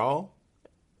Doral,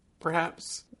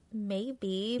 perhaps.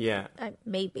 Maybe. Yeah.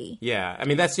 Maybe. Yeah. I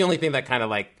mean, that's the only thing that kind of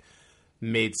like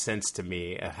made sense to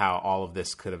me, how all of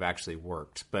this could have actually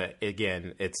worked. But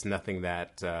again, it's nothing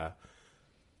that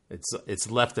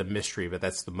it's left a mystery, but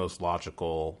that's the most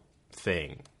logical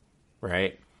thing,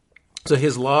 right? So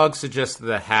his log suggests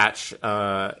the hatch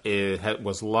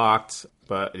was locked,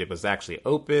 but it was actually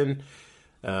open.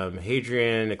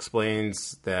 Hadrian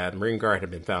explains that Marine Guard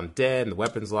had been found dead in the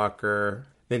weapons locker.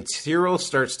 Then Tyrell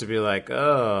starts to be like,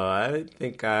 oh, I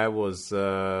think I've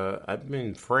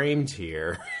been framed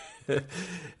here.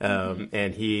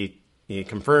 And he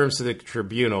confirms to the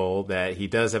tribunal that he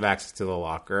does have access to the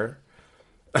locker.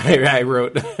 I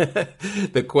wrote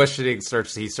the questioning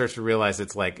he starts to realize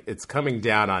it's coming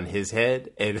down on his head,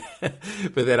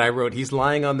 but then I wrote he's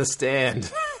lying on the stand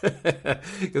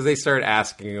because they start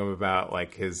asking him about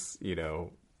like his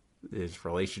his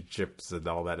relationships and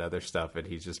all that other stuff, and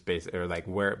he's just basically or like,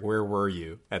 where were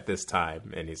you at this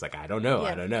time? And he's like, I don't know,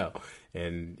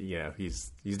 and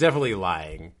he's definitely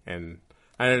lying, and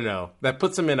I don't know. That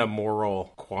puts him in a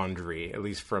moral quandary, at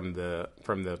least from the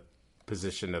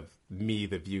position of me,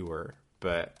 the viewer.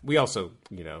 But we also,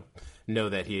 know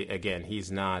that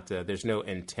he's not. There's no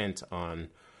intent on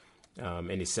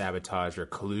any sabotage or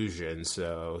collusion,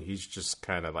 so he's just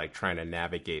kind of like trying to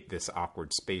navigate this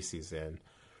awkward space he's in.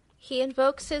 He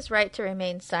invokes his right to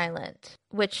remain silent,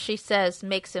 which she says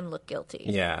makes him look guilty.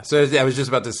 Yeah, so I was just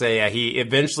about to say, he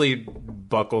eventually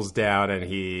buckles down and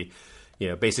he,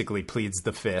 basically pleads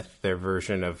the Fifth, their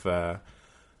version of the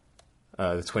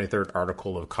 23rd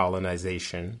Article of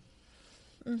Colonization.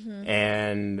 Mm-hmm.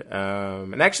 And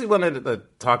I actually wanted to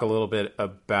talk a little bit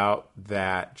about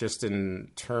that, just in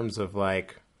terms of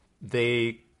like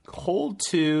they hold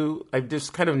to. I've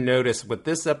just kind of noticed with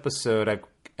this episode,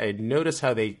 I noticed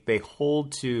how they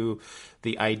hold to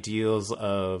the ideals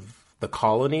of the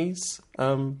colonies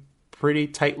pretty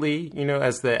tightly,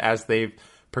 as they've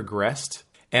progressed.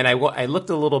 And I looked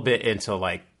a little bit into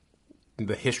like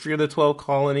the history of the 12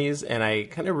 colonies, and I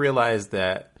kind of realized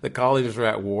that the colonies were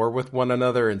at war with one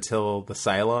another until the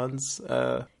Cylons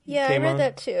I read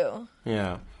that too.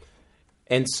 Yeah.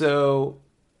 And so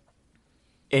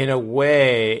in a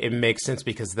way it makes sense,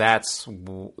 because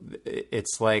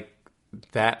it's like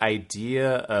that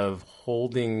idea of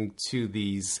holding to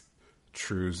these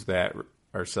truths that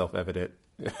are self-evident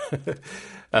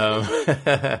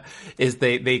is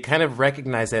they kind of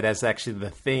recognize that as actually the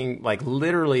thing, like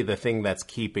literally the thing that's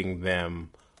keeping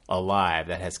them alive,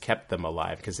 that has kept them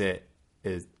alive, because it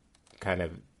kind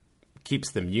of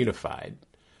keeps them unified.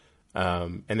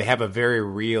 And they have a very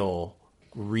real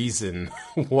reason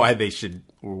why they should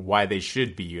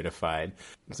be unified.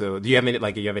 So do you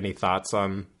have any thoughts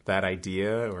on that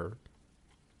idea, or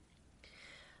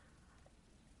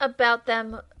about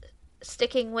them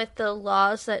sticking with the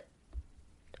laws that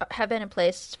have been in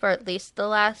place for at least the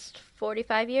last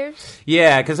 45 years?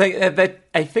 Yeah, because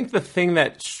I think the thing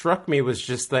that struck me was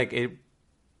just like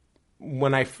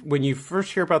when you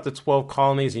first hear about the 12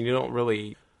 colonies and you don't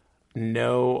really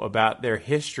know about their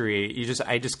history,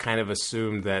 I just kind of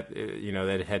assumed that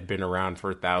that it had been around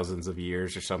for thousands of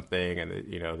years or something, and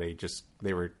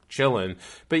they were chilling.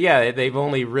 But yeah, they've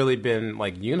only really been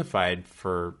like unified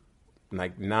for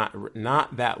like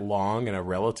not that long in a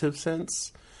relative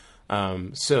sense.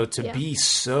 So to be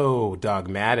so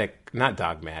not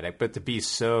dogmatic, but to be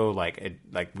so like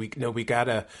we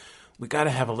gotta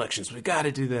have elections, we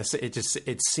gotta do this.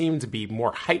 It seemed to be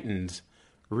more heightened,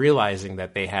 realizing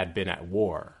that they had been at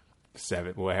war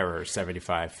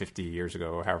 75, 50 years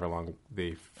ago, or however long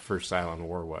the first Cylon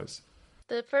War was.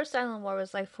 The first Cylon War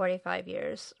was like 45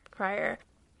 years prior.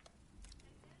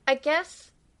 I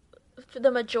guess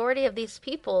the majority of these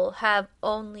people have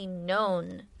only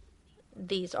known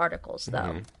these articles,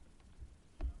 though.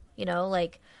 Mm-hmm.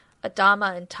 Like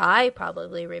Adama and Tai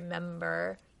probably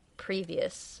remember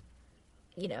previous,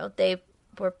 they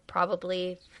were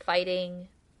probably fighting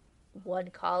one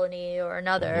colony or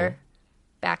another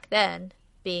back then,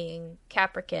 being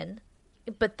Caprican.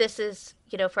 But this is,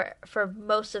 for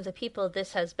most of the people,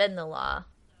 this has been the law.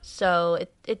 So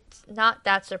it's not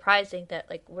that surprising that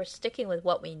like we're sticking with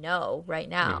what we know right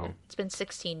now. Mm-hmm. It's been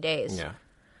 16 days. Yeah.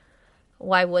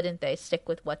 Why wouldn't they stick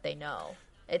with what they know?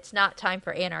 It's not time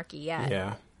for anarchy yet.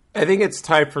 Yeah. I think it's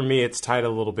tied a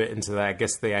little bit into that, I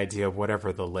guess, the idea of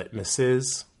whatever the litmus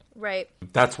is. Right.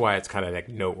 That's why it's kind of like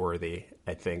noteworthy,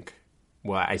 I think.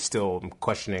 Well, I still am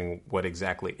questioning what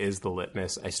exactly is the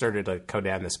litmus. I started to go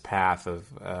down this path of,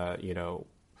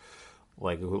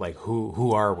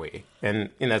 who are we? And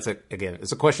that's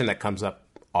it's a question that comes up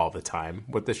all the time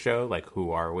with the show, like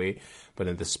who are we? But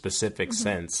in the specific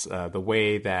sense, the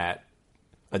way that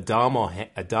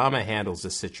Adama handles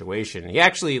this situation, he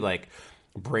actually like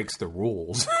breaks the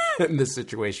rules in this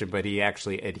situation, but he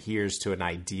actually adheres to an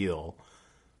ideal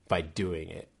by doing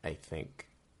it, I think.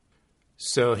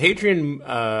 So Hadrian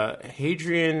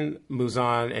moves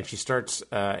on, and she starts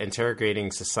interrogating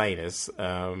Cecynus,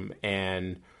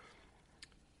 and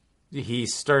he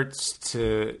starts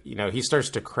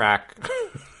to crack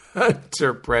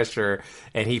under pressure,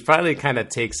 and he finally kind of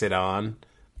takes it on.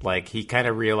 Like he kind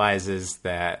of realizes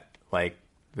that like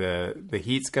the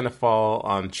heat's gonna fall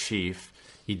on Chief.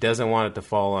 He doesn't want it to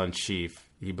fall on Chief.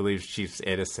 He believes Chief's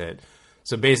innocent.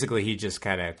 So basically, he just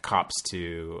kind of cops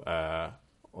to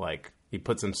he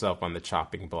puts himself on the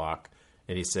chopping block,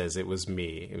 and he says, "It was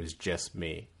me. It was just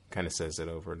me." Kind of says it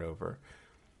over and over.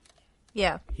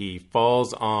 Yeah. He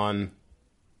falls on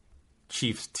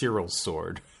Chief Tyrrell's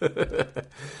sword.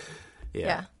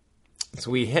 Yeah.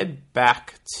 So we head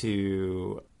back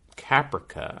to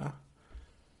Caprica,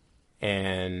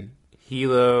 and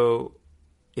Hilo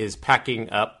is packing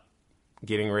up,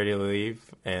 getting ready to leave.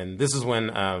 And this is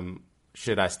when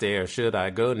Should I Stay or Should I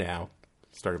Go Now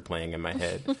started playing in my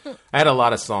head. I had a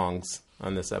lot of songs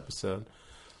on this episode.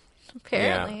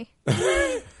 Apparently.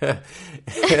 Yeah.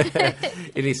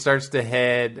 And he starts to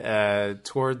head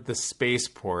toward the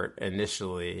spaceport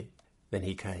initially. Then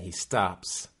he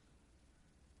stops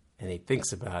and he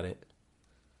thinks about it.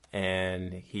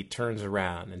 And he turns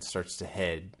around and starts to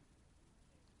head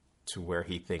to where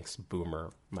he thinks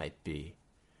Boomer might be.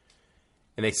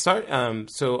 And they start, on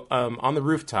the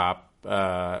rooftop,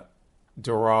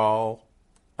 Doral,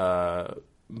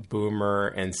 Boomer,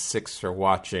 and Six are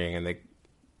watching, and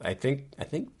I think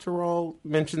Doral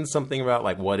mentioned something about,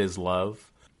 like, what is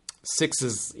love? Six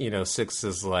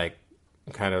is like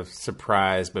kind of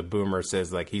surprised, but Boomer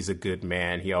says, like, he's a good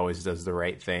man. He always does the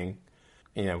right thing.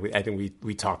 I think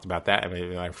we talked about that. I mean,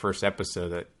 in our first episode,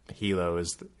 that Hilo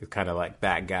is kind of like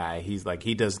that guy. He's like,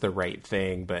 he does the right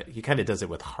thing, but he kind of does it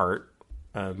with heart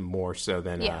more so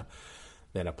than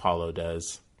Apollo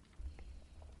does.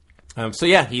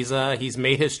 He's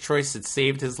made his choice. It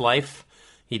saved his life.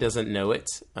 He doesn't know it,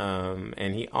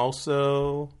 and he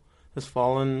also has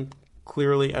fallen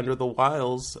clearly under the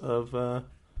wiles of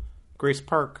Grace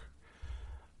Park.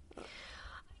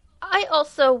 I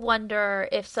also wonder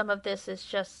if some of this is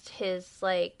just his,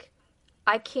 like,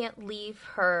 I can't leave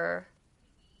her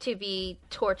to be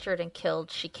tortured and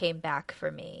killed. She came back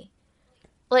for me.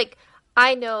 Like,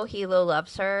 I know Hilo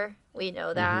loves her. We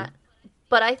know that. Mm-hmm.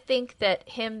 But I think that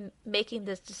him making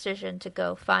this decision to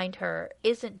go find her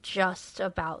isn't just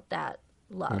about that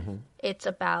love. Mm-hmm. It's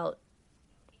about,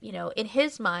 in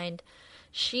his mind,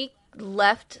 she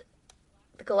left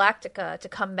the Galactica to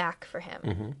come back for him.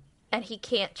 Mm-hmm. And he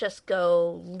can't just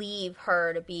go leave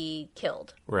her to be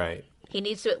killed. Right. He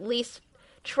needs to at least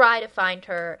try to find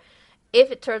her. If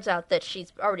it turns out that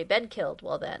she's already been killed,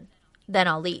 well then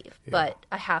I'll leave. Yeah. But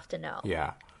I have to know.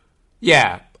 Yeah.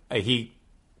 Yeah. He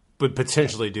would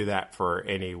potentially do that for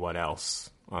anyone else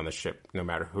on the ship, no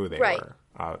matter who they were.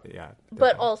 Yeah. Definitely.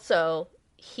 But also,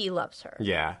 he loves her.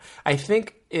 Yeah. I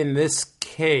think in this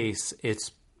case,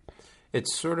 it's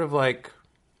sort of like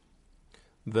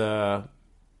the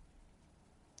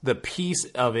piece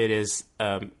of it is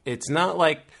it's not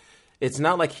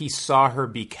like he saw her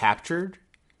be captured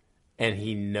and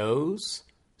he knows,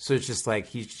 so it's just like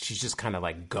she's just kind of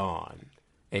like gone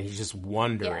and he's just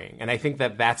wondering. And I think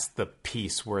that's the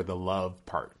piece where the love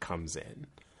part comes in.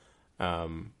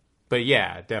 But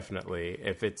yeah, definitely,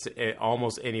 if it's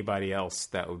almost anybody else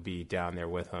that would be down there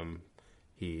with him,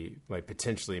 he might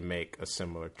potentially make a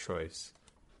similar choice.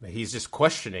 But he's just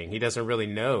questioning. He doesn't really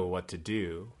know what to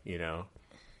do,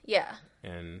 Yeah.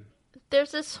 And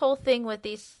there's this whole thing with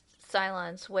these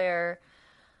Cylons where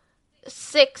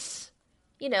Six,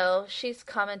 she's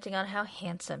commenting on how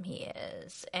handsome he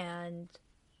is. And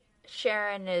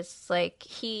Sharon is like,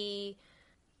 he's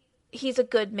a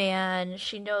good man.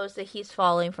 She knows that he's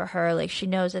falling for her. Like, she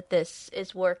knows that this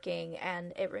is working.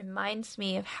 And it reminds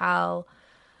me of how...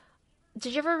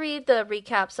 Did you ever read the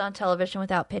recaps on Television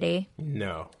Without Pity?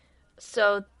 No.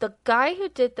 So the guy who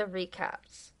did the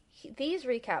recaps... These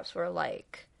recaps were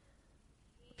like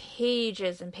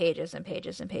pages and pages and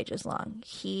pages and pages long.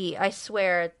 I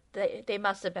swear they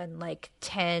must have been like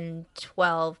 10,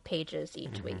 12 pages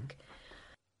each mm-hmm. week.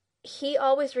 He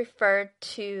always referred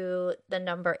to the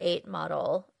number 8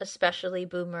 model, especially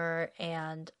Boomer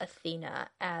and Athena,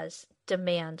 as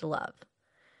demand love.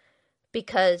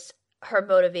 Because her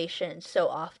motivation so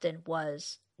often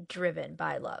was driven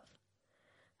by love.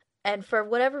 And for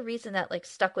whatever reason that, like,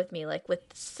 stuck with me. Like, with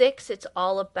Six, it's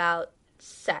all about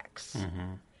sex.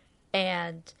 Mm-hmm.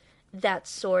 And that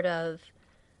sort of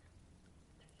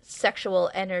sexual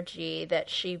energy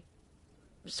that she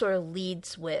sort of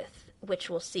leads with, which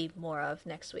we'll see more of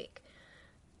next week.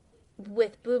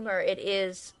 With Boomer, it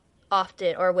is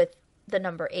often, or with the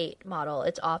number 8 model,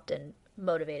 it's often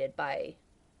motivated by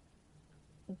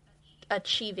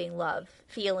achieving love,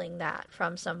 feeling that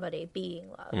from somebody, being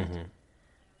loved. Mm-hmm.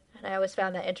 And I always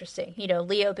found that interesting.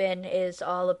 Leoben is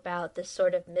all about this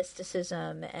sort of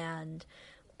mysticism and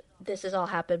this has all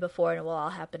happened before and it will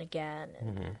all happen again.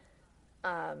 And,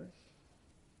 mm-hmm.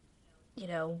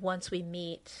 Once we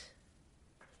meet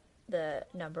the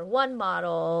number 1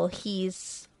 model,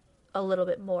 he's a little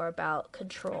bit more about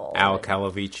control. Al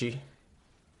Calavici.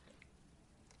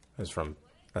 That's from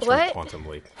Quantum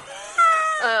Leap.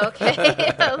 Oh,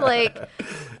 okay. I'm like,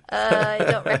 I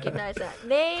don't recognize that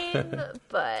name,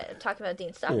 but I'm talking about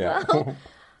Dean Stockwell.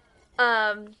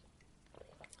 Yeah.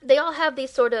 They all have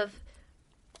these sort of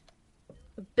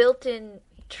built-in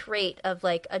trait of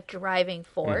like a driving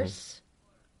force,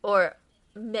 or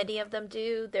many of them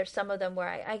do. There's some of them where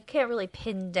I can't really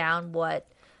pin down what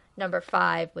number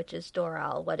 5, which is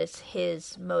Doral, what is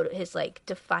his his like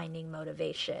defining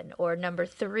motivation, or number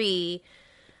 3,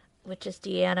 which is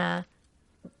Deanna.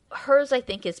 Hers, I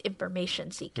think, is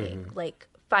information seeking, like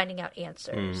finding out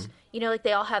answers. You know, like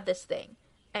they all have this thing.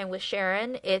 And with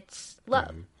Sharon, it's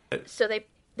love. So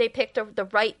they picked the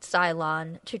right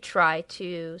Cylon to try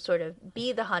to sort of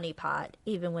be the honeypot,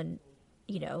 even when,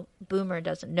 you know, Boomer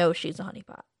doesn't know she's a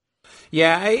honeypot.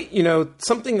 Yeah,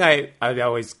 something I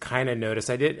always kind of noticed.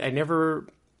 I never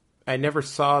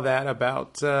saw that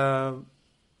about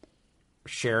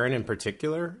Sharon in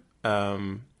particular.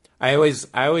 I always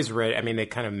read. I mean, they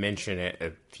kind of mention it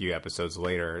a few episodes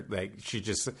later. Like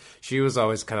she was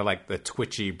always kind of like the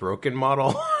twitchy, broken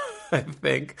model. I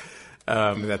think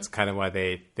that's kind of why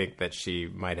they think that she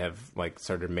might have like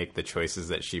started to make the choices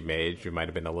that she made. She might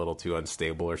have been a little too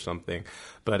unstable or something.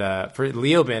 But for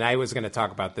Leoben, I was going to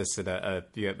talk about this in the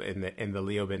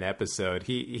Leoben episode.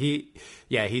 He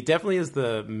definitely is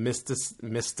the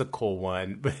mystical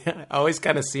one. But I always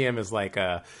kind of see him as like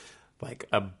a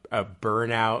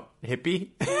burnout hippie,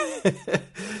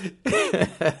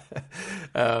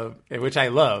 which I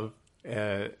love.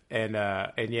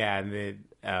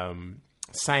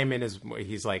 Simon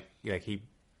he's like he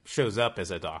shows up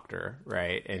as a doctor,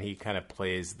 right? And he kind of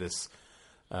plays this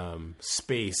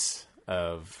space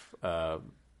of I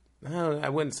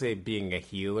wouldn't say being a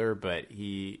healer, but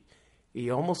he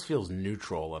almost feels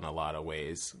neutral in a lot of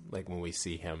ways, like when we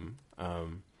see him.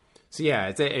 So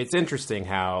yeah, it's interesting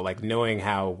how, like, knowing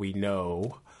how we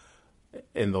know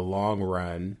in the long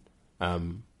run,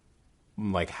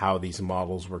 like how these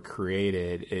models were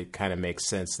created, it kind of makes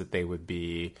sense that they would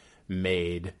be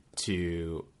made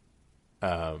to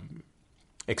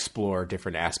explore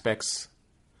different aspects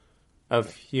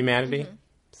of humanity.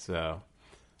 So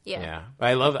yeah,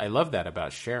 I love that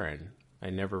about Sharon. I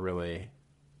never really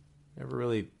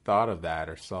thought of that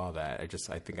or saw that.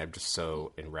 I think I'm just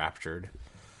so enraptured.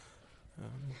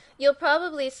 You'll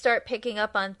probably start picking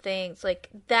up on things like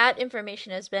that.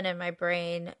 Information has been in my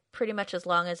brain pretty much as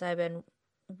long as I've been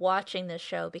watching this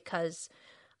show, because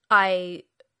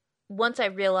once I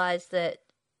realized that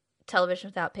Television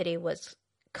Without Pity was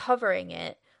covering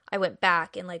it, I went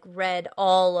back and like read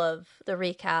all of the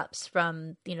recaps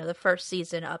from, you know, the first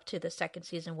season up to the second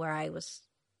season where I was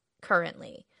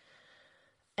currently.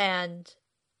 And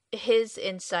his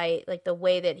insight, like the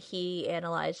way that he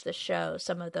analyzed the show,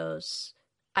 some of those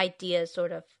ideas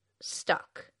sort of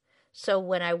stuck. So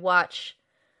when I watch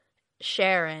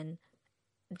Sharon,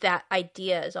 that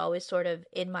idea is always sort of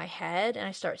in my head, and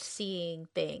I start seeing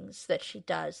things that she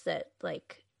does that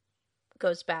like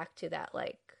goes back to that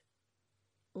like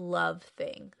love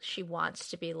thing. She wants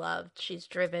to be loved. She's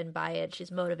driven by it.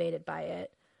 She's motivated by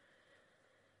it.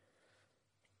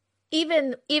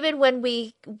 Even when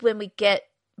we get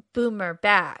Boomer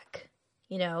back,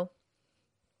 you know,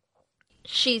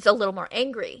 she's a little more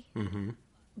angry,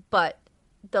 but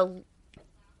the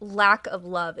lack of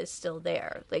love is still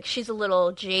there. Like, she's a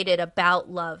little jaded about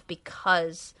love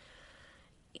because,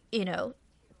 you know,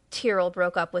 Tyrell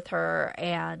broke up with her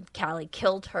and Callie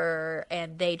killed her,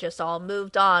 and they just all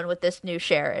moved on with this new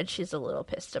Sharon. She's a little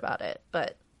pissed about it,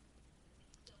 but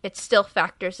it still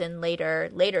factors in later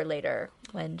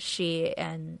when she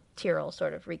and Tyrell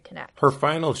sort of reconnect. Her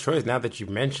final choice, now that you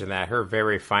mentioned that, her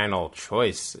very final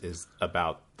choice is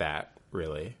about that,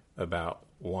 really, about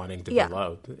wanting to be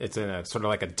loved. It's in a sort of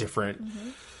like a different,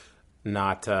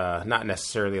 not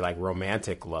necessarily like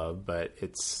romantic love, but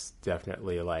it's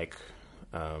definitely like,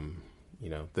 you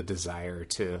know, the desire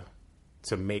to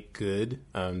make good,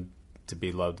 to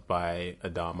be loved by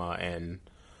Adama and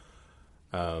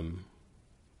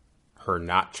her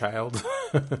not child.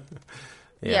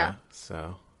 Yeah.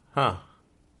 So,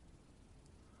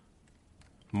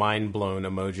 mind blown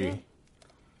emoji.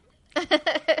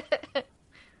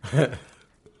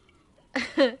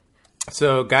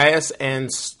 So Gaius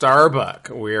and Starbuck,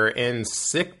 we're in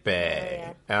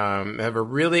sickbay. Have a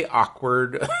really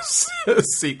awkward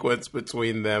sequence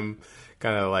between them.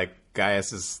 Kind of like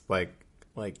Gaius is like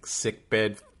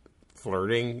sickbed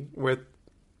flirting with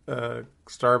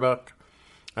Starbuck.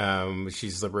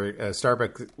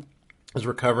 Starbuck is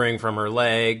recovering from her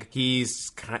leg.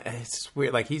 It's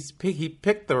weird. Like he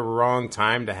picked the wrong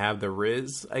time to have the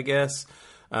Riz, I guess.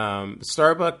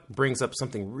 Starbuck brings up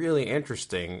something really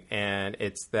interesting, and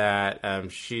it's that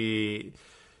she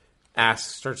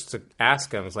starts to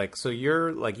ask him, it's like, so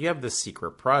you're like, you have this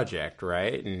secret project,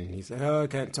 right? And he's like, oh, I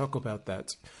can't talk about that.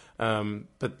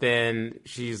 But then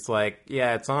she's like,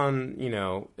 yeah, it's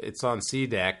on C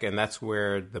deck, and that's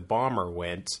where the bomber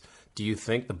went. Do you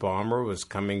think the bomber was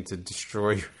coming to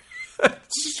destroy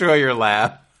your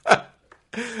lab?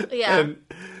 Yeah. And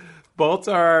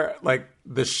Baltar, like,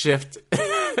 the shift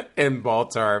in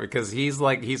Baltar, because he's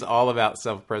all about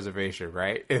self-preservation,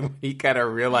 right? And he kind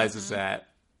of realizes that.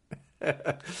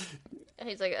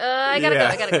 He's like, I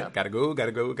gotta go.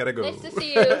 Gotta go. Nice to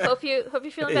see you. Hope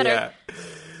you're feeling better.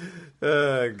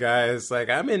 Guys, like,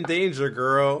 I'm in danger,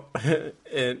 girl.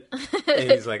 and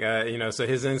he's like, so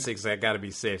his instincts, I gotta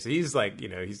be safe. So he's like,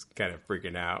 he's kind of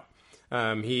freaking out.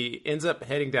 He ends up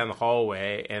heading down the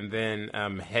hallway, and then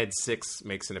Head 6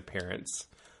 makes an appearance.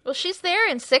 Well, she's there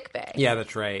in sickbay. Yeah,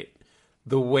 that's right.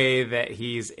 The way that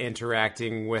he's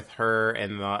interacting with her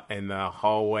in the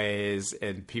hallways,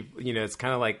 and people, it's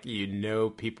kind of like,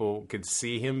 people could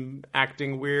see him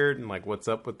acting weird and like, what's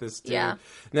up with this dude? Yeah.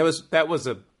 And that was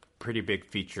a pretty big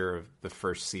feature of the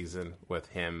first season with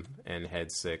him and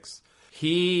Head 6.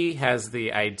 He has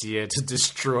the idea to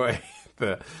destroy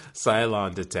the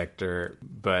Cylon detector,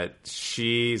 but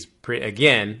she's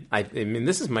again. I mean,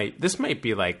 this might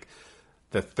be like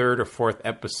the third or fourth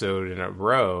episode in a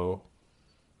row,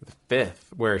 the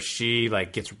fifth, where she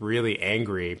like gets really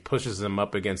angry, pushes him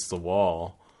up against the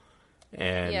wall,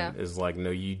 and is like, "No,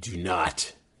 you do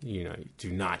not. You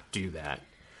do not do that."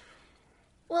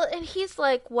 Well, and he's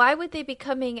like, "Why would they be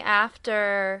coming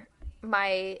after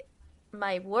my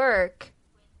work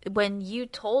when you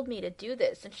told me to do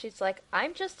this?" And she's like,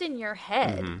 "I'm just in your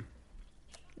head. Mm-hmm.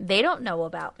 They don't know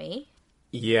about me."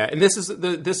 Yeah, and this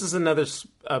is another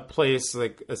place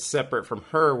like separate from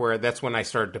her, where that's when I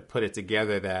started to put it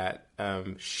together that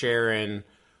Sharon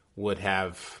would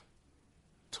have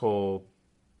told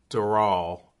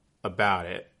Doral about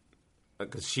it,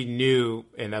 because she knew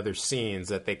in other scenes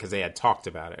that because they had talked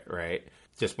about it, right?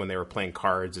 Just when they were playing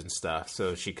cards and stuff,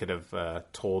 so she could have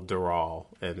told Doral,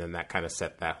 and then that kind of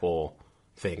set that whole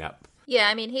thing up. Yeah,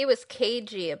 I mean, he was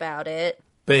cagey about it.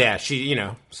 But yeah, she,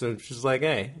 so she's like,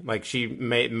 hey, like she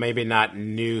maybe not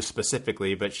knew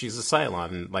specifically, but she's a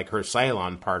Cylon. Like her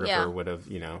Cylon part of her would have,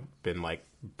 been like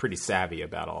pretty savvy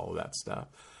about all of that stuff.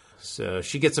 So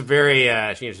she gets a very,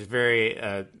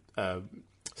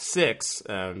 Six.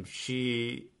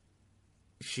 She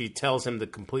tells him to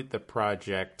complete the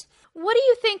project. What do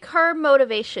you think her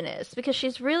motivation is? Because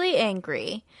she's really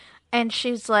angry, and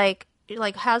she's like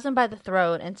has him by the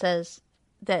throat and says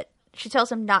that. She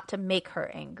tells him not to make her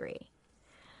angry.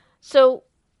 So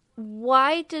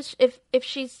why does if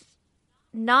she's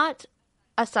not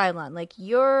a Cylon, like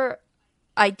your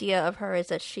idea of her is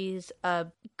that she's a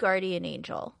guardian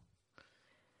angel.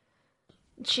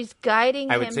 She's guiding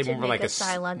him to make a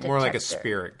Cylon detector. More like a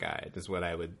spirit guide is what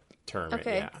I would term it,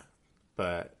 yeah.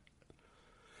 But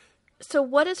so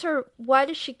why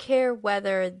does she care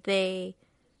whether they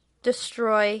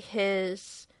destroy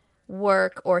his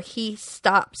work or he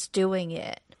stops doing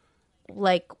it?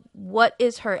 Like, what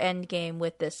is her end game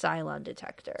with this Cylon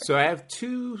detector? So I have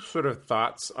two sort of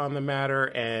thoughts on the matter,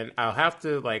 and I'll have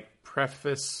to like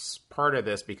preface part of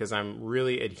this because I'm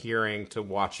really adhering to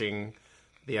watching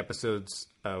the episodes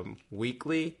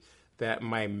weekly, that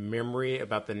my memory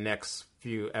about the next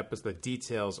few episodes, the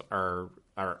details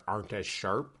aren't as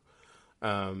sharp.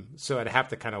 So I'd have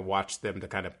to kind of watch them to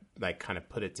kind of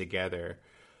put it together.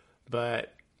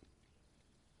 But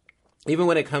even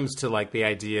when it comes to like the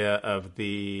idea of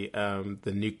the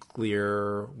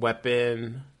nuclear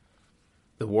weapon,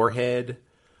 the warhead,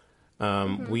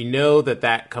 we know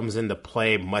that comes into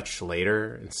play much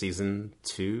later in season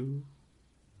 2,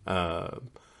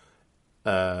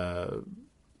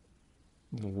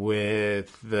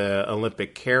 with the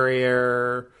Olympic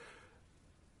carrier,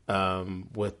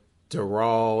 with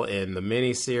Doral in the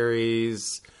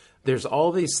miniseries. There's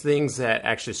all these things that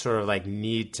actually sort of like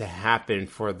need to happen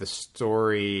for the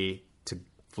story to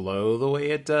flow the way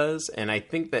it does. And I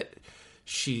think that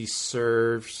she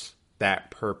serves that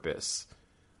purpose.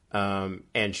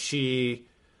 And she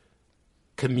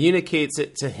communicates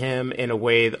it to him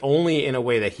only in a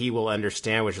way that he will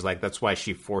understand, which is like, that's why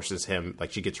she forces him,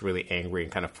 like she gets really angry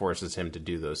and kind of forces him to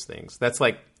do those things. That's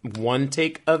like one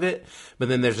take of it. But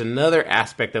then there's another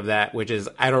aspect of that, which is,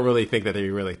 I don't really think that they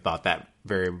really thought that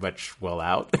very much well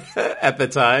out at the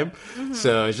time. Mm-hmm.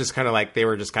 So it's just kind of like, they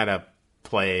were just kind of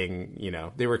playing,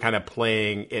 they were kind of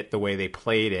playing it the way they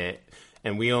played it.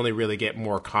 And we only really get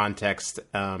more context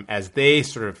as they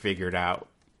sort of figured out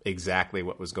exactly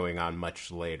what was going on much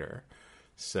later.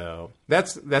 So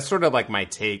that's sort of like my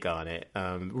take on it.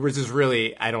 Which is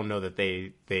really, I don't know that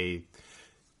they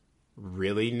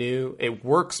really knew. It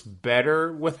works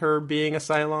better with her being a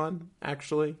Cylon,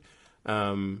 actually,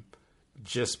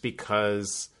 just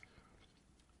because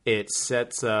it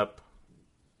sets up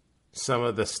some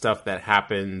of the stuff that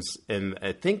happens, and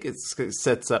I think it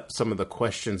sets up some of the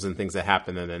questions and things that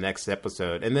happen in the next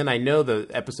episode. And then I know the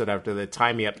episode after the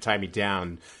Tie Me Up, Tie Me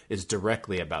Down is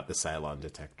directly about the Cylon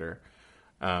detector.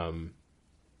 So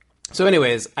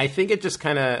anyways, I think it just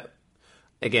kind of,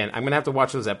 again, I'm going to have to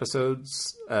watch those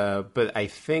episodes. But I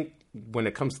think when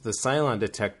it comes to the Cylon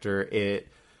detector, it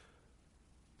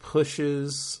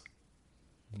pushes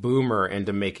Boomer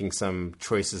into making some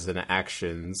choices and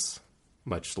actions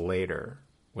much later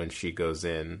when she goes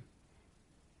in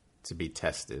to be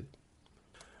tested.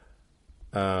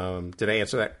 Did I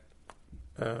answer that?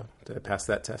 Did I pass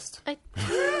that test?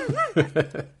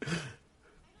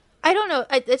 I don't know.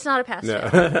 It's not a pass.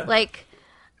 No. Like,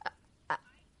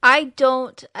 I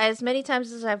don't, as many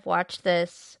times as I've watched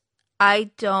this, I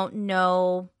don't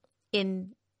know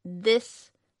in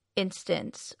this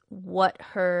instance what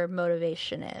her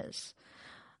motivation is.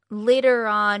 Later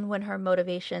on, when her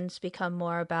motivations become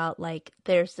more about, like,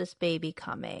 there's this baby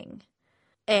coming,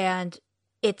 and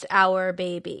it's our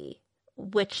baby,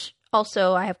 which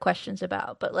also I have questions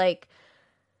about, but, like,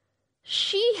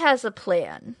 she has a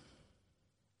plan.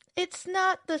 It's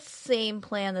not the same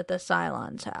plan that the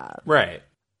Cylons have. Right.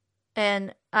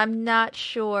 And I'm not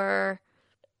sure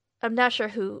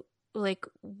who, like,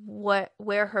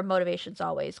 where her motivations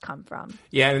always come from.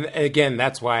 Yeah, and again,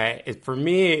 that's why for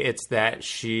me it's that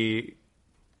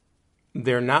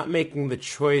they're not making the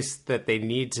choice that they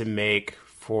need to make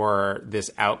for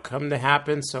this outcome to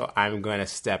happen, so I'm going to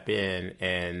step in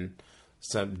and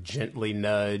some gently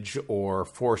nudge or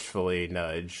forcefully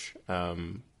nudge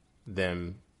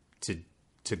them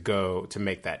to go to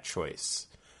make that choice.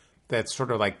 That's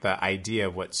sort of like the idea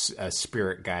of what a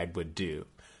spirit guide would do.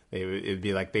 It'd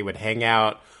be like they would hang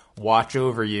out, watch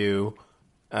over you,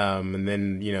 and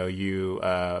then, you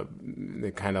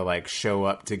they kind of like show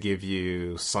up to give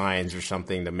you signs or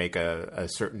something to make a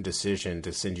certain decision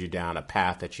to send you down a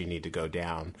path that you need to go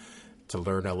down to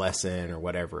learn a lesson or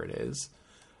whatever it is.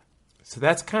 So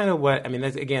that's kind of what, I mean,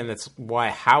 that's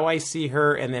how I see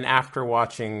her. And then after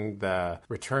watching the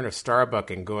Return of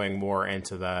Starbuck and going more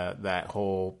into that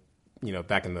whole,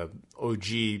 back in the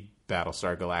OG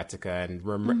Battlestar Galactica and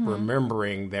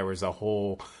remembering there was a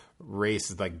whole race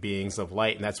of like beings of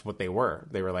light, and that's what they were.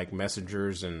 They were like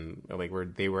messengers, and like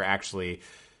they were actually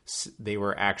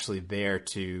there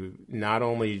to not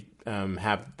only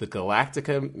have the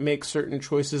Galactica make certain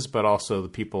choices, but also the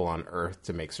people on Earth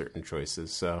to make certain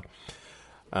choices. So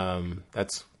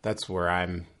that's where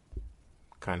I'm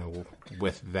kind of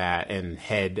with that, and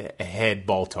head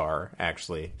Baltar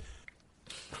actually.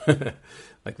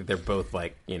 Like they're both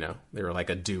like, they were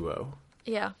like a duo.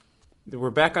 Yeah.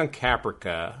 We're back on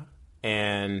Caprica,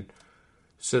 and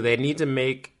so they need to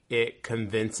make it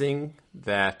convincing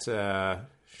that that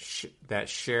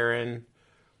Sharon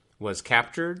was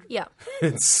captured. Yeah.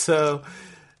 And so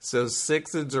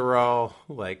Six and Doral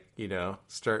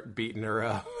start beating her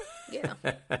up. Yeah.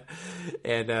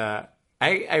 And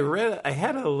I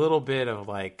had a little bit of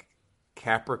like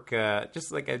Caprica,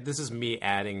 just like this is me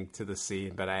adding to the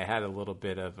scene, but I had a little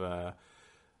bit of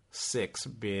Six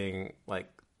being like,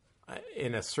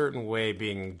 in a certain way,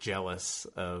 being jealous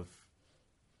of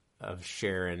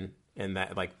Sharon, and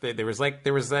that like there was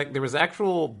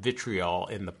actual vitriol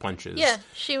in the punches. Yeah,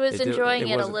 she was enjoying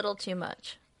it a little too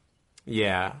much.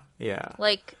 Yeah, yeah.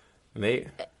 Like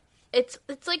it's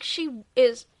like she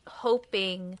is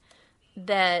hoping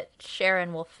that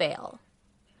Sharon will fail.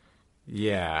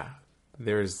 Yeah.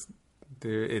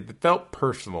 It felt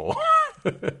personal.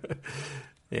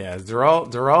 Yeah,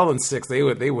 Doral and Six, they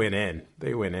went in.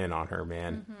 They went in on her,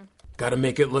 man. Mm-hmm. Got to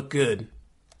make it look good.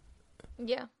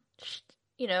 Yeah.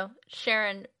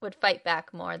 Sharon would fight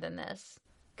back more than this.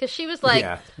 Because she was like,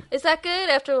 yeah. Is that good?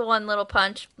 After one little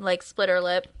punch, like, split her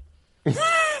lip.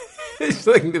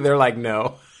 They're like,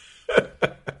 no.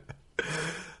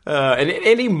 And in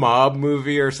any mob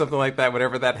movie or something like that,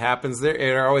 whenever that happens,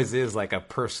 there always is like a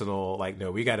personal, like,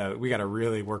 no, we gotta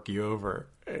really work you over,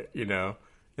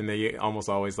 and they almost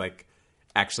always like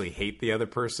actually hate the other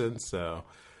person. So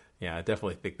yeah, I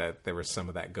definitely think that there was some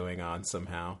of that going on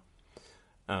somehow.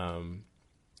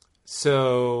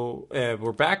 So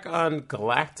we're back on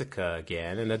Galactica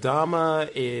again, and Adama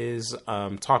is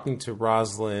talking to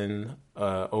Roslin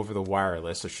over the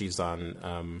wireless. So she is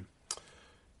on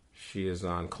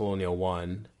Colonial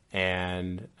One,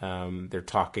 and they're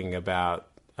talking about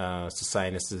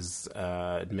Sisinus's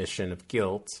admission of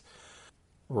guilt.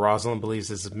 Rosalind believes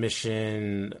his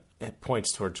admission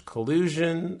points towards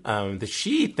collusion.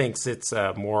 She thinks it's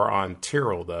more on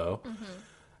Tyrrell, though. Mm-hmm.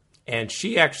 And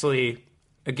she actually,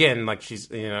 again, like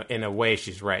she's, in a way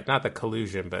she's right. Not the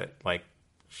collusion, but like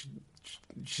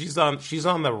she's on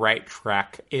the right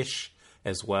track-ish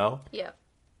as well. Yeah.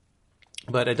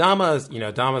 But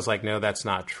Adama's like, no, that's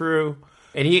not true.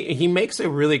 And he makes a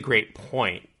really great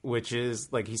point, which is,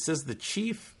 like, he says the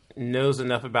chief knows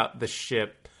enough about the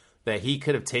ship that he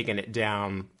could have taken it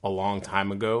down a long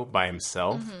time ago by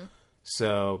himself. Mm-hmm.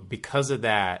 So because of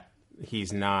that,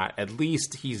 he's not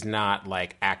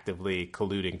like actively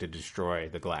colluding to destroy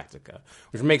the Galactica,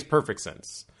 which makes perfect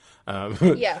sense.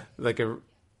 Yeah.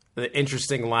 The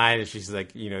interesting line is she's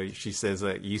like, she says,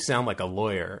 you sound like a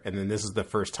lawyer. And then this is the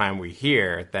first time we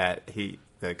hear that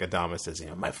Adama says,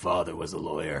 my father was a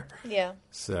lawyer. Yeah.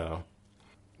 So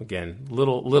again,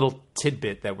 little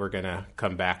tidbit that we're going to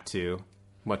come back to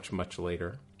much, much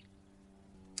later.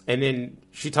 And then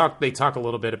they talk a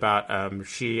little bit about,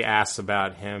 she asks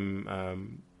about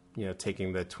him,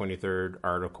 taking the 23rd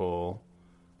article.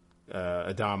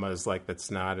 Adama is like, that's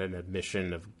not an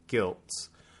admission of guilt.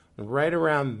 Right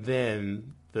around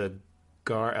then,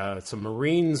 some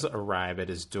Marines arrive at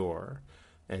his door.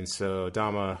 And so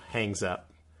Adama hangs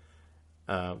up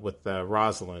with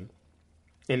Rosalind.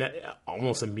 And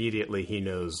almost immediately he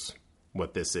knows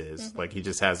what this is. Mm-hmm. Like, he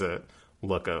just has a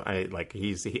look of,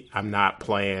 I'm not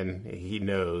playing. He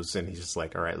knows. And he's just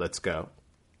like, all right, let's go.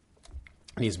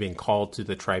 And he's being called to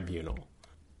the tribunal.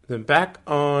 Then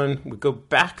we go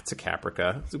back to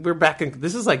Caprica. We're back in,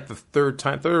 this is like the third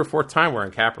or fourth time we're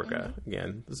in Caprica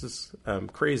again. This is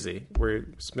crazy. We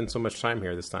spend so much time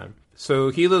here this time. So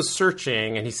Hilo's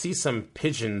searching, and he sees some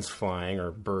pigeons flying,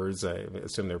 or birds, I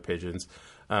assume they're pigeons,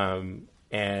 and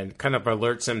kind of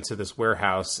alerts him to this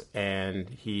warehouse, and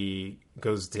he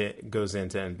goes in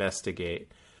to investigate.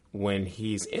 When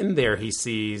he's in there, he's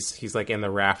like in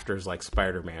the rafters like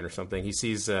Spider-Man or something. He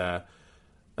sees a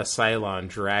Cylon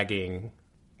dragging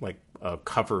like a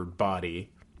covered body,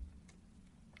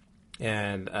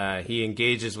 and he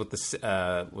engages with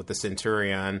the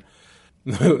Centurion,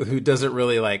 who doesn't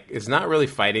really is not really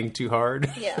fighting too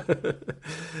hard. Yeah.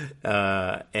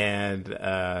 And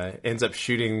ends up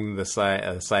shooting the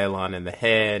Cylon in the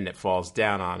head, and it falls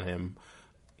down on him.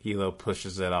 Hilo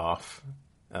pushes it off.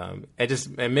 I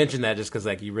mentioned that just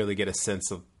because you really get a sense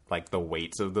of the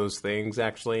weights of those things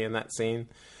actually in that scene.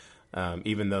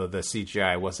 Even though the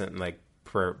CGI wasn't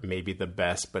maybe the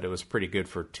best, but it was pretty good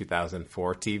for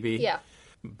 2004 TV. Yeah.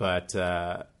 But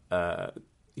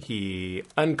he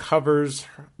uncovers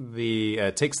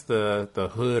takes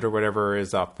the hood or whatever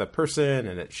is off the person,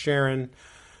 and it's Sharon.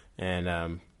 And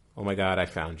oh my God, I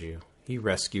found you. He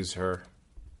rescues her.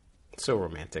 So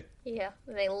romantic. Yeah,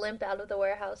 and they limp out of the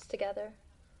warehouse together.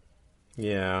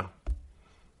 Yeah.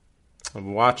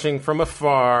 I'm watching from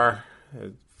afar.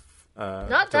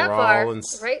 Not that far.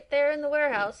 Right there in the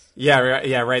warehouse. Yeah,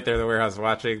 right there in the warehouse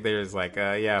watching. There's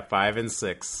 5 and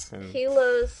 6. And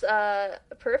Hilo's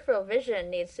peripheral vision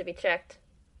needs to be checked.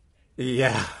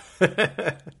 Yeah.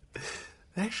 That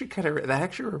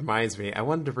actually reminds me. I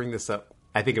wanted to bring this up.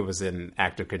 I think it was in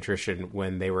Act of Contrition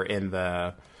when they were in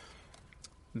the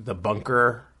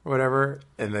bunker or whatever,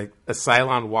 and the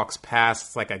Cylon walks past.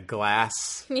 It's like a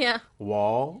glass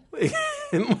wall.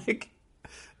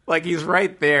 And he's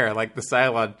right there. The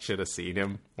Cylon should have seen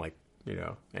him.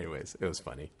 Anyways, it was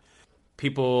funny.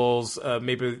 People's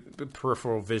maybe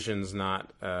peripheral vision's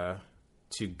not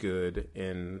too good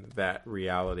in that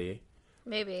reality.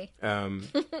 Maybe.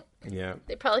 Yeah.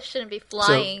 They probably shouldn't be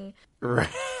flying. So, right.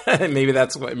 Maybe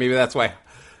that's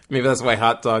why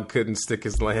Hot Dog couldn't stick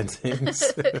his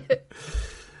landings.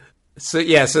 So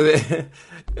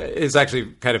it's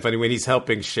actually kind of funny when he's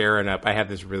helping Sharon up. I have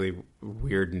this really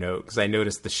weird note because I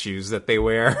noticed the shoes that they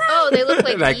wear. Oh, they look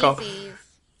like Yeezys.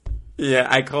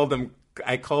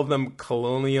 I called them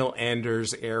Colonial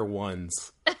Anders Air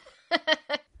Ones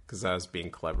because I was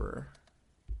being clever.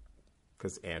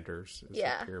 Because Anders is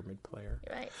a pyramid player,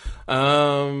 right?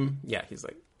 Yeah,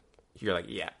 you're like,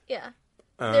 yeah.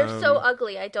 They're so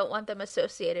ugly. I don't want them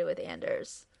associated with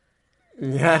Anders.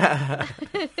 Yeah.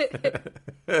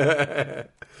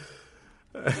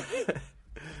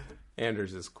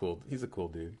 Anders is cool. He's a cool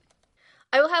dude.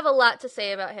 I will have a lot to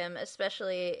say about him,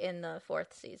 especially in the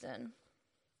 4th season.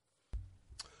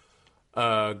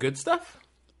 Good stuff?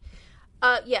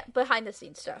 Yeah, behind the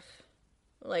scenes stuff.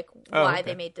 Why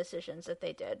they made decisions that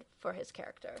they did for his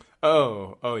character.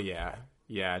 Oh yeah.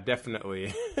 Yeah,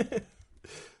 definitely.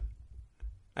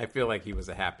 I feel like he was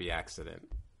a happy accident.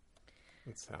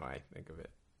 That's how I think of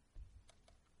it.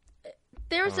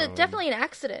 There was definitely an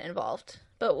accident involved,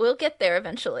 but we'll get there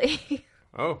eventually.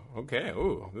 Oh, okay.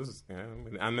 Ooh, this is.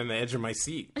 I'm on the edge of my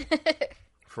seat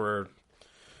for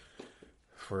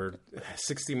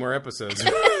 60 more episodes.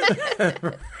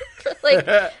 Like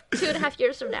 2.5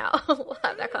 years from now, we'll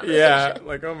have that conversation. Yeah,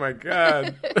 like, oh my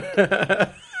God.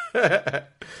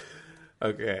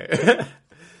 Okay.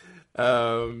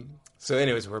 So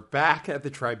anyways, we're back at the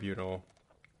tribunal.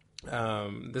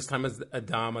 This time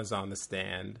Adama's on the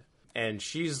stand, and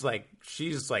she's like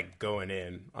going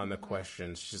in on the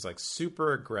questions. She's like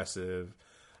super aggressive.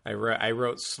 I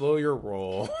wrote slow your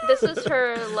roll. This is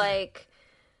her like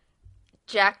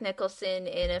Jack Nicholson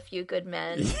in A Few Good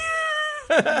Men.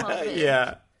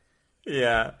 Yeah.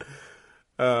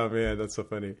 Oh man, that's so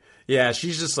funny. Yeah,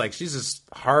 she's just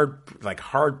hard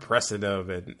pressing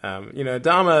and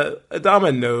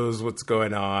Adama knows what's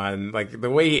going on. Like the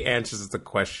way he answers the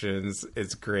questions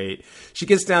is great. She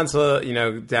gets down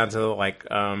to like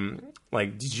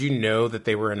did you know that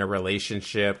they were in a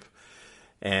relationship?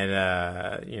 And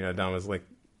Adama's like,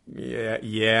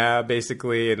 yeah,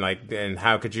 basically, and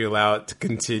how could you allow it to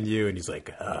continue? And he's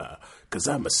like, 'cause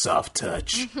I'm a soft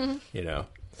touch,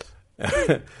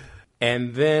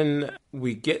 And then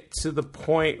we get to the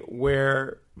point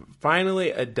where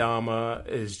finally Adama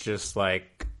is just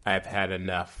like, I've had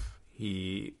enough.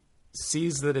 He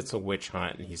sees that it's a witch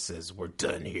hunt and he says, we're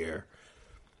done here.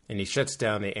 And he shuts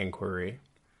down the inquiry.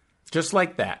 Just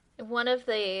like that. One of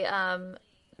the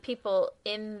people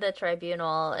in the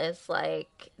tribunal is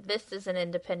like, this is an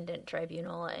independent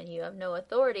tribunal and you have no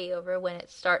authority over when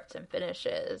it starts and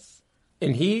finishes.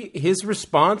 And his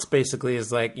response basically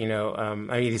is like,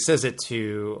 he says it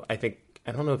to, I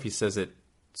don't know if he says it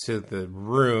to the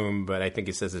room, but I think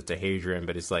he says it to Hadrian,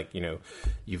 but it's like,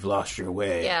 you've lost your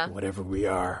way. Yeah. Whatever we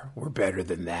are, we're better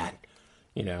than that,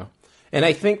 And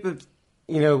I think that,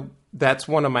 that's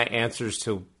one of my answers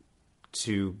to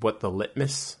what the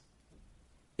litmus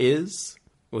is,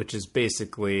 which is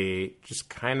basically just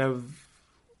kind of,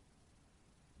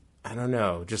 I don't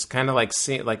know, just kind of like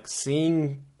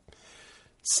seeing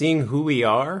who we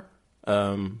are.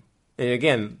 And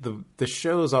again, the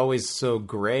show is always so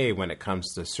gray when it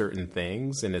comes to certain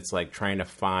things. And it's like tries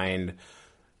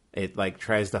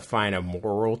to find a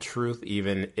moral truth,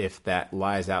 even if that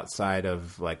lies outside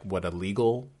of like what a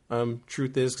legal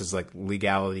truth is. 'Cause like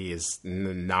legality is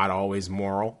not always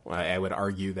moral. I would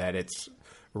argue that it's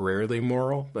rarely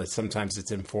moral, but sometimes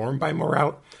it's informed by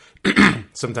morality.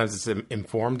 Sometimes it's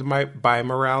informed by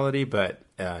morality, but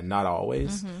not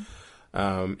always. Mm-hmm.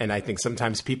 And I think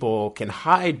sometimes people can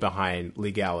hide behind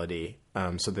legality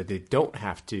so that they don't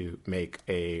have to make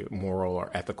a moral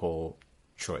or ethical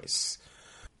choice.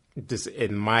 Just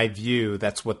in my view,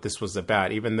 that's what this was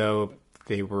about. Even though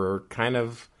they were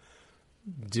going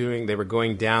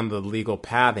down the legal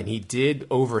path, and he did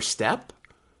overstep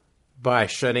by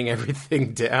shutting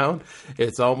everything down.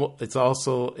 It's almost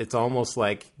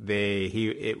like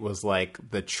it was like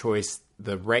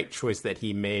the right choice that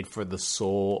he made for the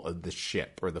soul of the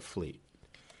ship or the fleet.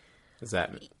 Does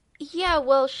that mean? Yeah,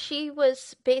 well, she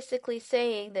was basically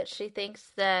saying that she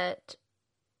thinks that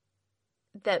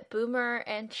Boomer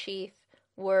and Chief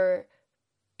were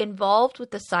involved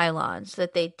with the Cylons,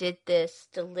 that they did this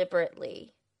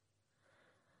deliberately.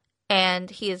 And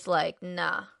he is like,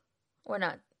 nah, we're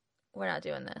not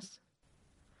doing this.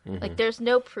 Mm-hmm. Like, there's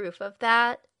no proof of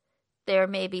that. There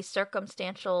may be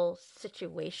circumstantial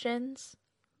situations,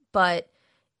 but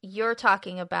you're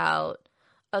talking about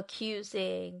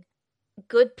accusing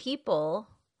good people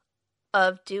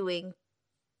of doing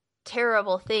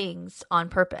terrible things on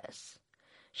purpose.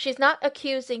 She's not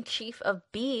accusing Chief of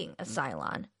being a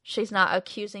Cylon. She's not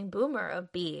accusing Boomer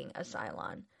of being a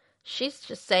Cylon. She's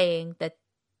just saying that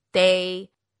they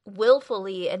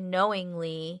willfully and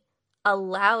knowingly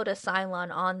allowed a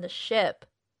Cylon on the ship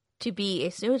to be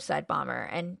a suicide bomber,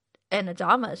 and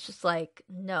Adama is just like,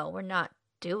 no, we're not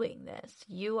doing this.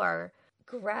 You are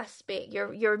grasping,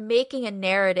 you're making a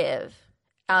narrative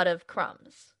out of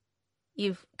crumbs.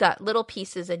 You've got little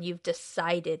pieces and you've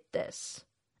decided this.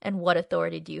 And what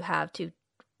authority do you have to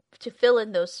fill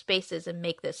in those spaces and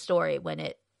make this story when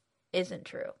it isn't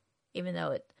true? Even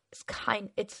though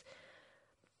it's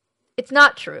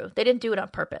not true. They didn't do it on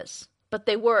purpose, but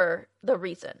they were the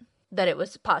reason that it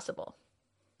was possible.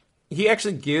 He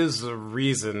actually gives a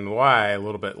reason why a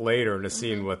little bit later in a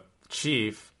scene with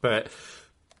Chief, but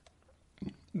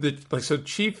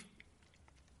Chief,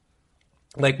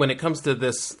 like when it comes to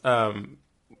this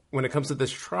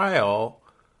trial,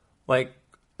 like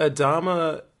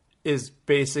Adama is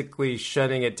basically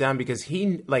shutting it down because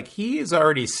he has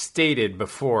already stated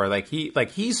before,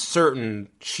 he's certain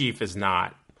Chief is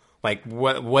not Like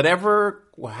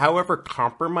however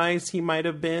compromised he might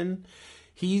have been,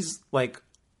 he's like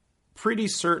pretty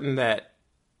certain that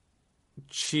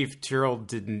Chief Tyrrell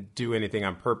didn't do anything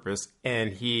on purpose,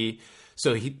 and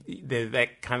that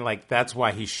kind of like that's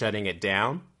why he's shutting it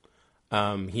down.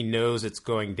 He knows it's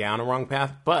going down a wrong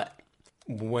path, but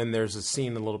when there's a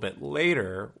scene a little bit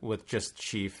later with just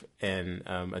Chief and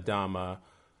Adama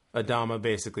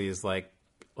basically is like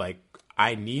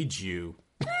I need you.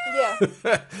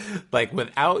 Yeah. Like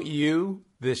without you,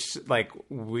 this like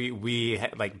we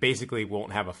like basically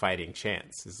won't have a fighting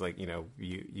chance. It's like, you know,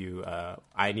 you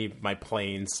I need my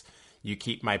planes. You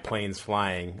keep my planes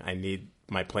flying. I need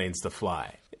my planes to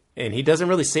fly. And he doesn't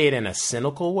really say it in a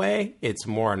cynical way. It's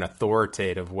more an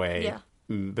authoritative way. Yeah.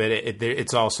 But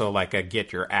it's also like a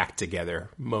get your act together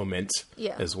moment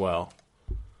as well.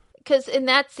 Because in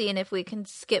that scene, if we can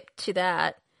skip to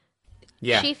that,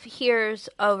 Chief hears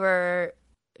over,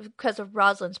 because of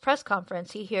Rosalind's press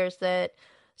conference, he hears that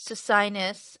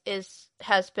Susinus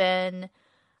has been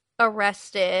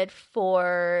arrested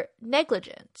for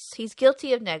negligence. He's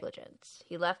guilty of negligence.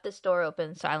 He left this door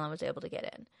open. Cylon was able to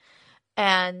get in.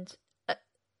 And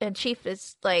Chief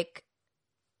is like,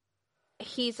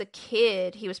 he's a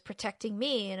kid. He was protecting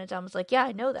me. And Adama's like, yeah,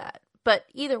 I know that. But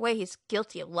either way, he's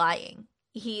guilty of lying.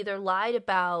 He either lied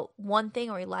about one thing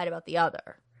or he lied about the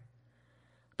other.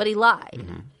 But he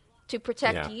lied to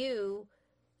protect you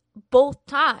both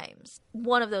times.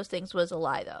 One of those things was a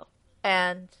lie, though.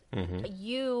 And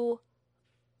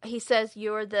he says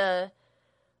you're the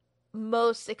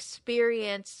most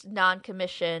experienced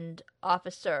non-commissioned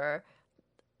officer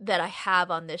that I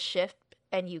have on this ship,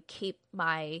 and you keep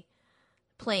my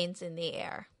planes in the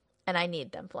air, and I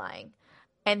need them flying.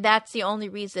 And that's the only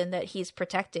reason that he's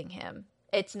protecting him.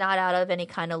 It's not out of any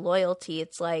kind of loyalty.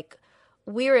 It's like,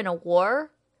 we're in a war,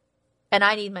 and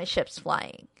I need my ships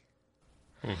flying.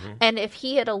 And if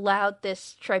he had allowed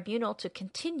this tribunal to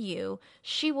continue,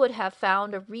 she would have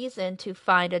found a reason to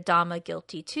find Adama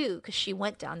guilty too, because she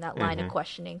went down that line of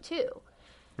questioning too.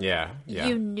 Yeah.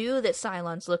 You knew that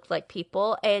Cylons looked like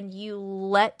people, and you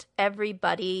let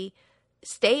everybody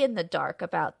stay in the dark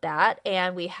about that.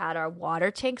 And we had our water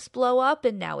tanks blow up,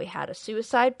 and now we had a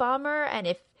suicide bomber.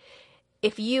 And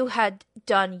if you had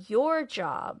done your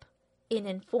job in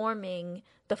informing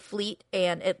the fleet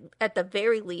and at the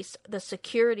very least the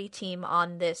security team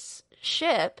on this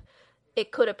ship,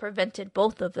 it could have prevented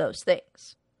both of those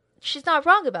things. She's not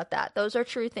wrong about that. Those are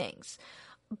true things.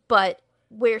 But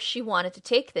where she wanted to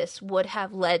take this would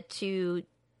have led to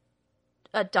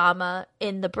Adama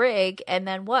in the brig, and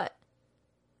then what?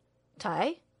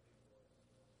 Ty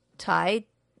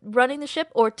running the ship,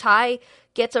 or Ty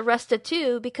gets arrested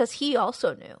too because he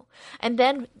also knew. And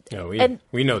then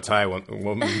we know Ty won't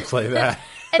play that.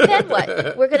 And then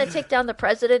what? We're going to take down the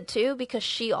president too because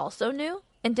she also knew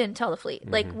and didn't tell the fleet.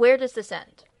 Like, where does this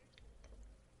end?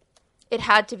 It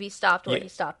had to be stopped where he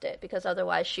stopped it, because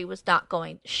otherwise she was not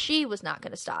going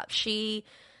to stop. She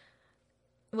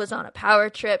was on a power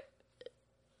trip.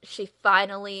 She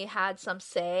finally had some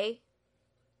say,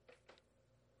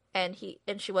 and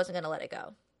she wasn't going to let it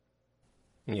go.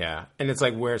 Yeah. And it's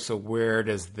like, where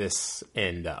does this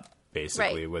end up?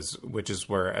 Basically, Right. Which is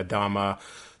where Adama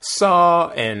saw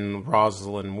and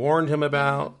Rosalind warned him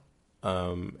about.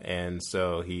 And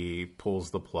so he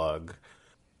pulls the plug.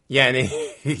 Yeah, and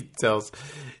he tells,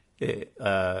 like,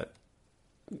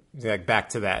 back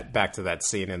to that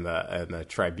scene in the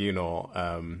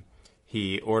tribunal.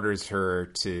 He orders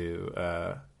her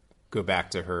to go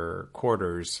back to her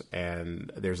quarters,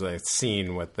 and there's a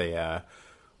scene with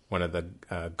one of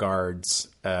the guards,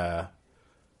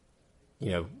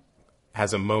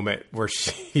 has a moment where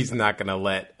she's not going to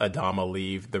let Adama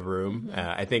leave the room.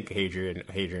 I think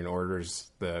Hadrian orders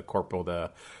the corporal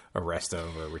to arrest him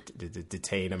or to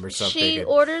detain him or something. She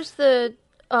orders the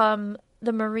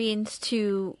Marines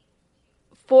to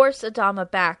force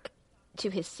Adama back to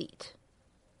his seat.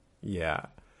 Yeah.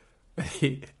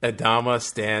 Adama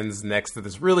stands next to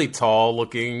this really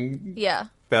tall-looking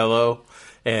fellow,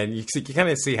 and you kind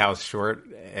of see how short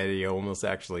Eddie almost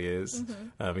actually is.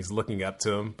 He's looking up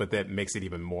to him, but that makes it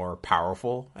even more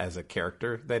powerful as a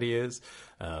character that he is.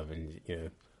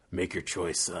 Make your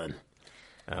choice, son.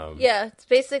 It's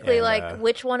basically like,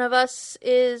 which one of us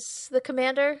is the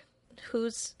commander?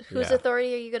 Whose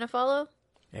authority are you going to follow?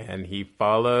 And he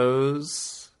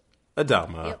follows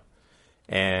Adama. Yep.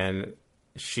 And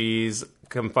she's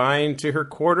confined to her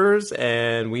quarters,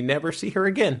 and we never see her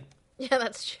again. Yeah,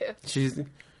 that's true.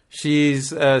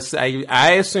 She's.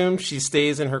 I assume she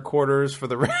stays in her quarters for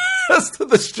the rest of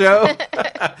the show.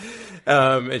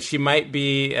 And she might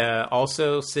be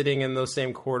also sitting in those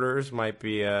same quarters. Might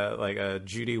be like a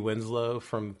Judy Winslow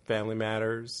from Family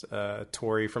Matters,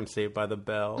 Tori from Saved by the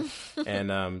Bell,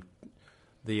 and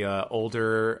the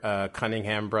older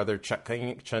Cunningham brother Chuck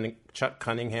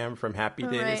Cunningham from Happy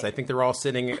Days. Right. I think they're all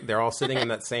sitting in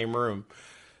that same room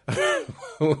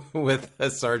with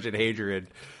Sergeant Hadrian.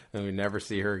 And we never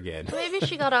see her again. Maybe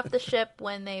she got off the ship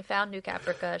when they found New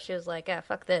Caprica. She was like,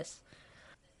 fuck this.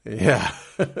 Yeah.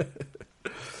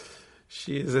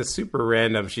 She is a super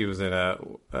random. She was in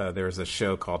there was a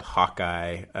show called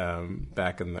Hawkeye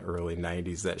back in the early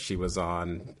 90s that she was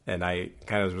on. And I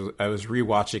was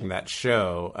rewatching that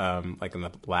show like in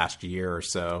the last year or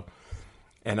so.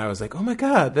 And I was like, oh my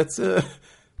God,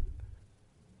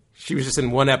 she was just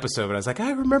in one episode. But I was like,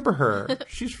 I remember her.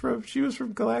 She was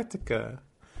from Galactica.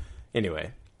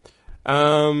 Anyway,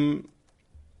 so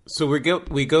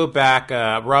we go back.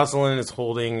 Rosalind is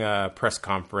holding a press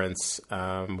conference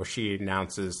where she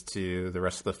announces to the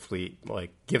rest of the fleet,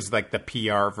 like gives like the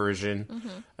PR version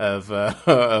of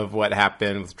what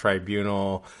happened with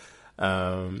Tribunal.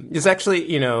 It's actually,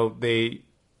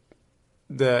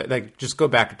 just go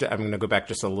back. I'm going to go back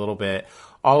just a little bit.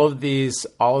 All of this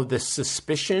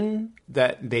suspicion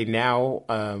that they now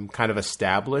kind of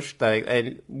established,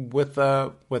 and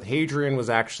with Hadrian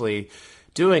was actually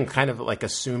doing kind of like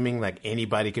assuming like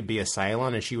anybody could be a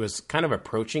Cylon, and she was kind of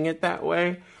approaching it that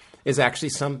way. Is actually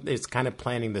it's kind of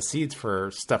planting the seeds for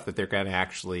stuff that they're going to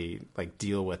actually like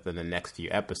deal with in the next few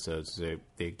episodes.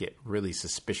 They get really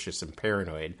suspicious and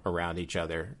paranoid around each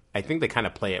other. I think they kind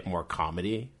of play it more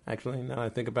comedy, actually, now that I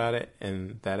think about it,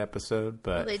 in that episode.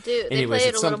 But they do. They play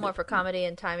it a little more for comedy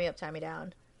and Tie Me Up, Tie Me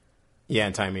Down. Yeah,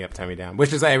 and Tie Me Up, Tie Me Down.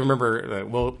 Which is, I remember,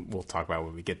 we'll talk about it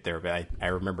when we get there, but I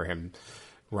remember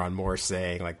Ron Moore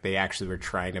saying, like, they actually were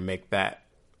trying to make that,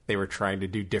 they were trying to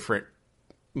do different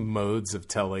modes of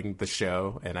telling the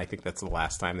show, and I think that's the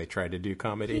last time they tried to do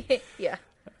comedy. Yeah.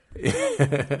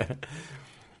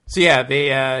 So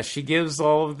yeah, she gives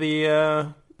all of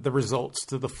the results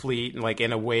to the fleet, like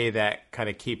in a way that kind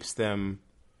of keeps them,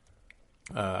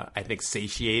 I think,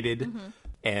 satiated.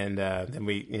 And then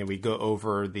we go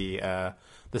over the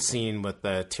scene with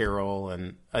Tyrell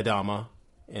and Adama,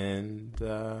 and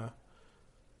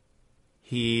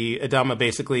Adama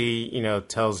basically,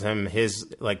 tells him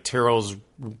his, like, Tyrell's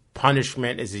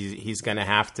punishment is he's going to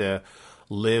have to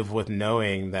live with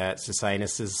knowing that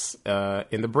Cecynus is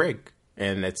in the brig,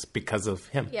 and it's because of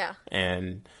him. Yeah.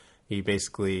 And he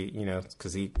basically,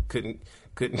 because he couldn't.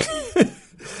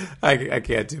 I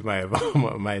can't do my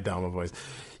Adama voice.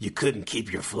 You couldn't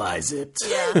keep your fly zipped.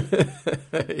 Yeah.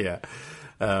 Yeah.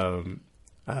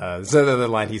 So the other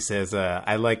line he says,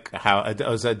 I like how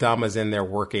Adama's in there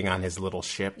working on his little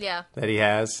ship that he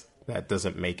has that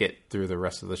doesn't make it through the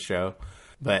rest of the show.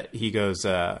 But he goes,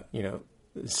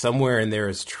 somewhere in there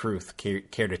is truth.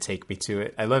 Care to take me to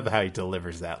it? I love how he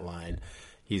delivers that line.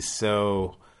 It's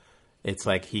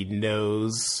like he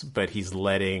knows, but he's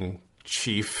letting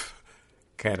Chief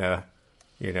kind of,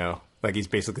 like he's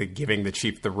basically giving the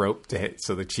Chief the rope to hit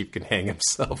so the Chief can hang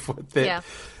himself with it. Yeah.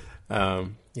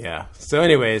 Yeah. So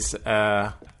anyways,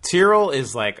 Tyrell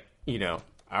is like,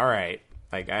 all right,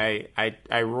 like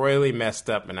I royally messed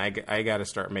up and I got to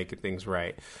start making things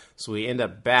right. So we end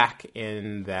up back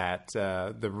in that,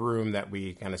 the room that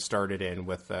we kind of started in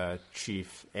with,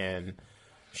 Chief and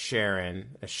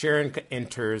Sharon. Sharon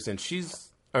enters and Chief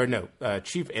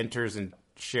enters and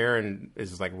Sharon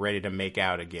is like ready to make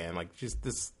out again. Like just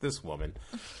this woman.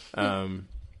 But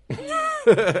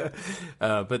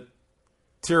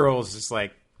Tyrell's just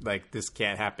like this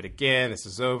can't happen again. This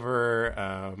is over.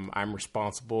 I'm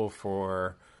responsible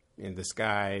for this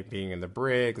guy being in the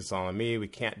brig. It's all on me. We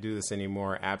can't do this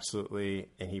anymore. Absolutely.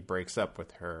 And he breaks up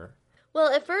with her.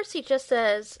 Well, at first he just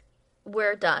says,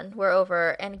 we're done. We're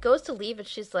over. And goes to leave. And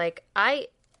she's like, I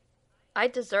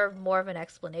deserve more of an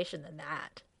explanation than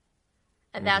that.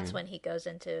 And that's when he goes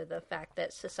into the fact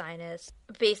that Cecynus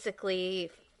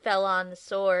basically fell on the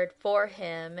sword for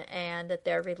him and that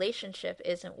their relationship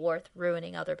isn't worth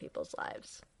ruining other people's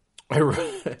lives.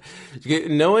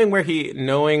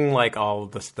 Knowing like all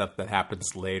of the stuff that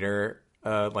happens later,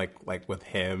 like with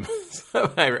him,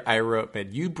 I wrote, man,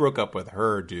 you broke up with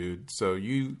her, dude. So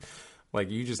you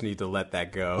just need to let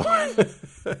that go.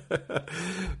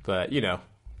 But the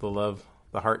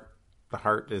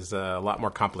heart is a lot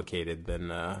more complicated than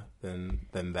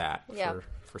that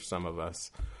for some of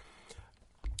us.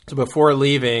 So before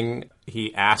leaving,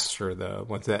 he asks her, though,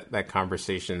 once that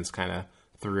conversation's kind of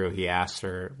through, he asks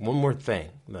her one more thing.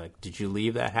 Like, did you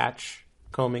leave that hatch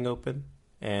combing open?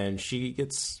 And she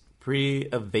gets pretty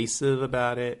evasive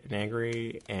about it and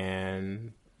angry.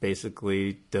 And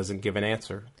basically doesn't give an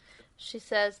answer. She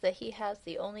says that he has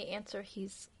the only answer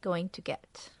he's going to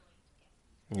get.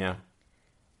 Yeah.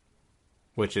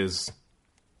 Which is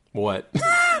what?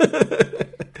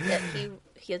 That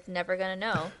he is never going to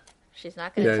know. She's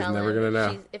not going to tell him. He's never going to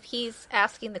know. If he's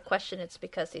asking the question, it's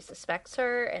because he suspects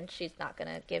her, and she's not going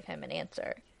to give him an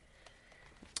answer.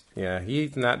 Yeah,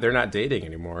 they're not dating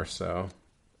anymore, so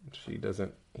he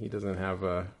doesn't have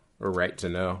a right to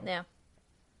know. Yeah.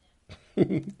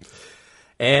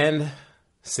 And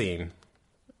scene.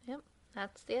 Yep,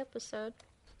 that's the episode.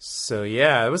 So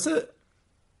yeah, it was a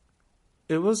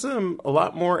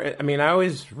lot more. I mean, I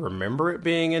always remember it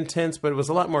being intense, but it was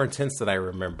a lot more intense than I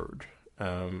remembered.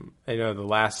 I know the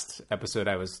last episode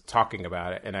I was talking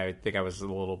about it, and I think I was a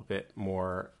little bit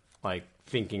more like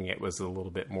thinking it was a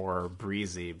little bit more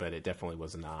breezy, but it definitely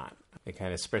was not. It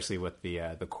kind of, especially with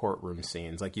the courtroom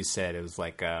scenes, like you said, it was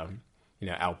like Al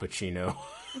Pacino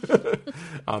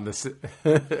on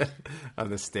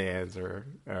the stands, or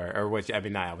what? I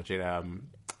mean, not Al Pacino.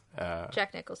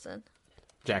 Jack Nicholson.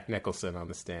 Jack Nicholson on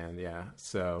the stand, yeah.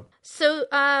 So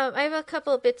I have a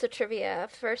couple of bits of trivia.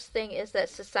 First thing is that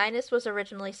Cecynus was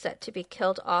originally set to be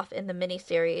killed off in the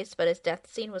miniseries, but his death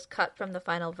scene was cut from the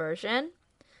final version.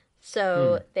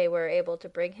 So they were able to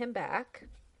bring him back.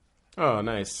 Oh,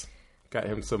 nice. Got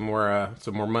him some more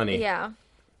money. Yeah.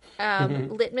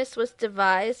 Litmus was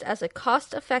devised as a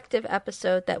cost-effective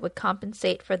episode that would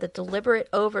compensate for the deliberate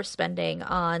overspending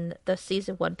on the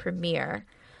season 1 premiere.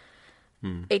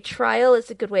 A trial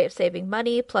is a good way of saving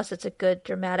money, plus it's a good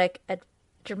dramatic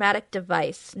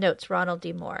device, notes Ronald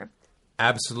D. Moore.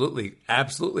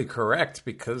 Absolutely correct,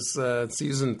 because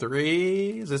season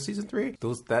 3, is it season 3?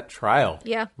 That trial.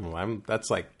 Yeah. Well, that's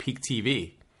like peak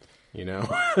TV,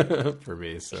 for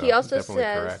me. So he also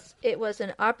says correct. It was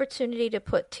an opportunity to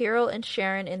put Tyrell and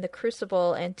Sharon in the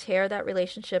crucible and tear that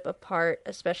relationship apart,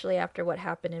 especially after what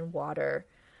happened in Water.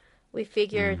 We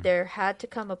figured there had to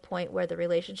come a point where the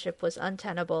relationship was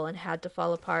untenable and had to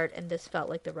fall apart, and this felt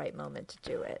like the right moment to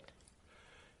do it.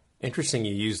 Interesting.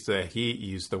 He used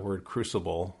the word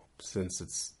crucible, since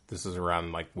this is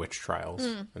around like witch trials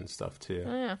and stuff too.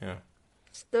 Oh, yeah.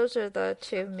 Those are the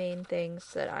two main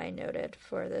things that I noted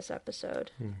for this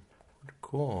episode.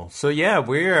 Cool. So yeah,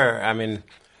 I mean,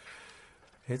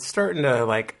 it's starting to,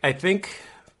 like, I think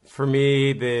for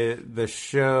me the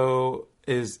show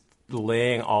is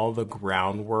laying all the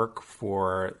groundwork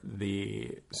for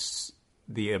the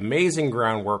amazing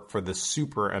groundwork for the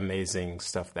super amazing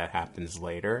stuff that happens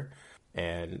later,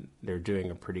 and they're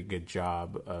doing a pretty good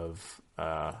job of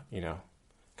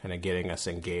kind of getting us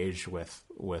engaged with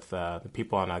the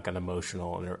people on like an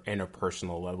emotional and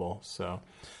interpersonal level. So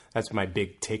that's my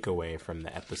big takeaway from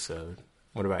the episode.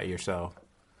 What about yourself?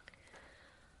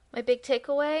 My big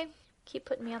takeaway? Keep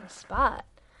putting me on the spot.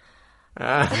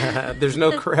 There's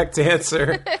no correct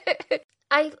answer.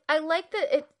 I like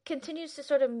that it continues to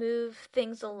sort of move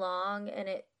things along, and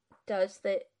it does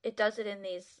it in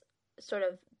these sort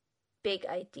of big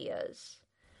ideas.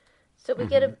 So we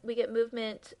get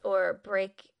movement or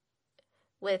break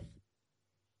with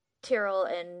Tyrell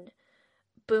and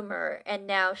Boomer, and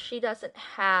now she doesn't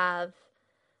have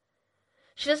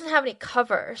any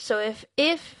cover. So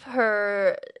if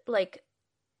her like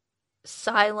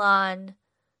Cylon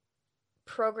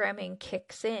programming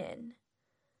kicks in,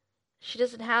 she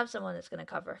doesn't have someone that's going to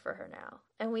cover for her now.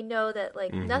 And we know that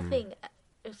like nothing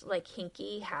is like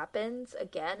hinky happens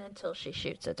again until she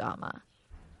shoots Adama.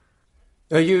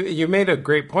 You made a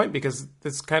great point, because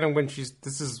this kind of when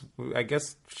I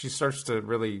guess she starts to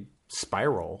really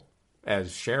spiral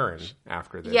as Sharon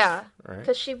after this. Yeah, right?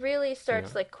 Because she really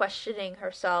starts like questioning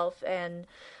herself and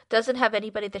doesn't have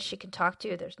anybody that she can talk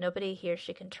to. There's nobody here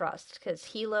she can trust,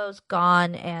 because Hilo's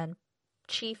gone and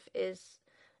Chief is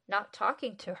not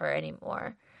talking to her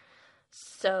anymore.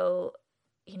 So,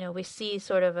 we see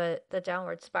sort of the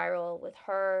downward spiral with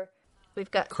her. We've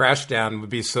got Crashdown would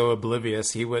be so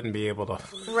oblivious he wouldn't be able to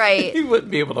right. He wouldn't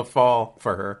be able to fall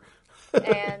for her.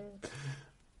 And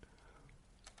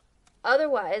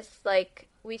otherwise, like,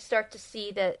 we start to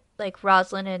see that like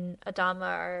Rosalind and Adama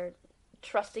are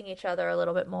trusting each other a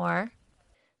little bit more.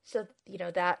 So,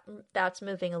 that's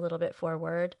moving a little bit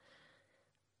forward.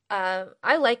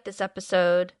 I like this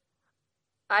episode.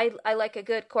 I like a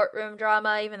good courtroom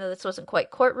drama, even though this wasn't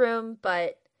quite courtroom,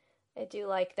 but I do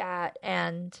like that.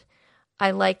 And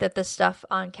I like that the stuff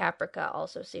on Caprica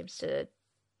also seems to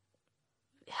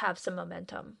have some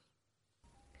momentum.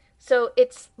 So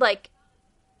it's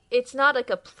not like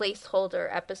a placeholder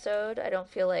episode. I don't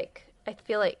feel like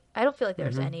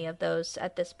there's any of those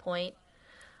at this point.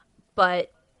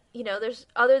 But, there's,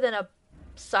 other than a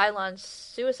Cylon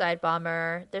suicide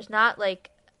bomber, there's not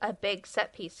like a big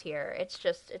set piece here.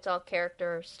 It's all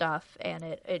character stuff, and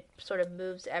it sort of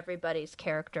moves everybody's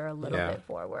character a little bit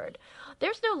forward.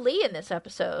 There's no Lee in this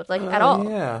episode, like, at all.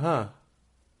 Yeah, huh.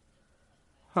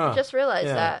 I just realized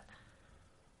that.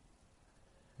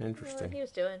 Interesting. I don't know what he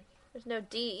was doing. There's no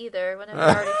D either, when I'm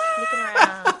already sneaking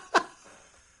around.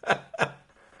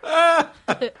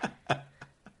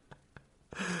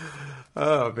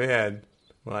 Oh, man.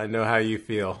 Well, I know how you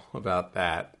feel about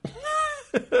that.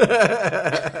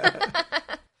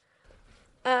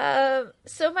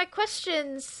 So my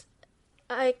questions,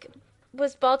 like,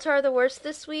 was Baltar the worst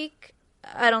this week?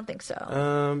 I don't think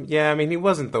so. Yeah, I mean, he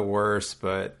wasn't the worst,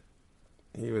 but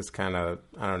he was kind of,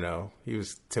 I don't know, he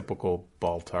was typical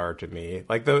Baltar to me.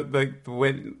 Like,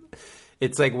 when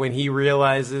it's like when he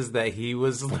realizes that he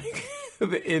was, like,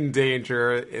 in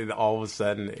danger, and all of a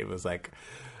sudden it was like,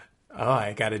 oh,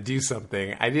 I got to do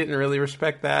something. I didn't really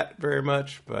respect that very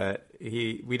much, but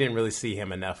we didn't really see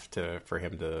him enough for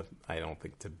him to, I don't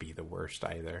think, to be the worst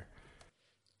either.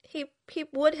 He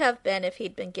would have been if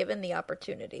he'd been given the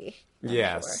opportunity.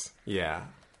 Yes, sure. Yeah.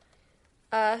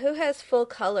 Who has full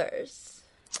colors?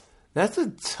 That's a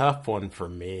tough one for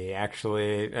me,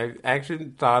 actually. I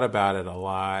actually thought about it a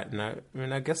lot,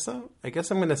 and I guess I'm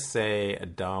going to say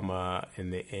Adama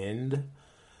in the end.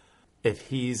 If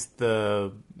he's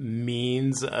the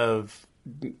means of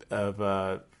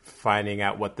finding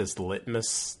out what this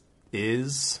litmus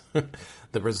is,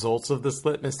 the results of this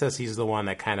litmus test, he's the one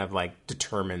that kind of like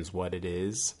determines what it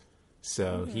is.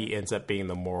 So he ends up being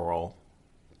the moral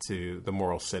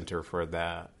center for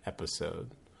that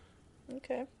episode.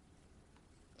 Okay.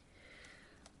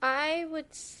 I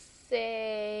would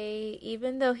say,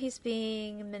 even though he's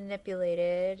being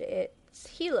manipulated, it's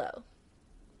Hilo.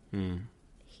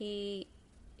 He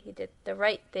did the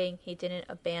right thing. He didn't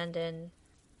abandon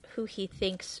who he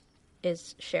thinks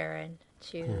is Sharon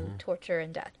to torture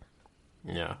and death.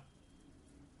 Yeah.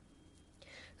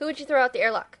 Who would you throw out the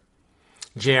airlock?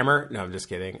 Jammer? No, I'm just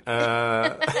kidding.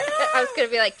 I was going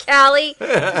to be like, Callie.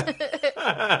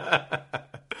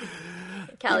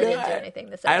 Callie didn't do anything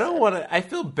this episode. I don't want to. I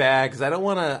feel bad because I don't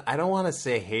want to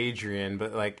say Hadrian,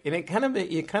 but like, and you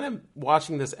kind of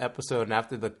watching this episode and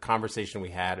after the conversation we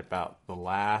had about the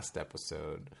last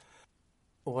episode,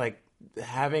 like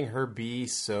having her be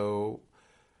so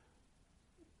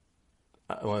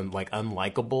like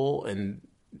unlikable and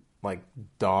like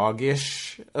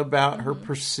doggish about her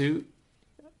pursuit.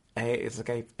 It's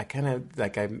like I kind of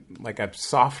I'm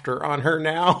softer on her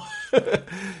now.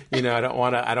 You know, I don't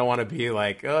want to be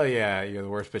like, oh yeah, you're the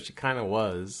worst, but she kind of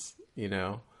was, you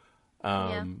know.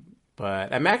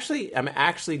 But I'm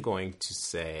actually going to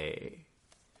say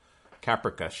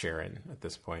Caprica Sharon at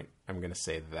this point. I'm going to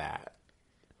say that.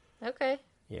 Okay.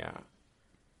 Yeah. I'm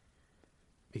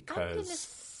going to Because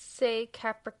say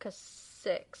Caprica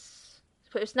 6.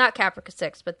 It's not Caprica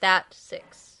 6, but that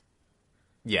 6.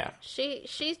 yeah. She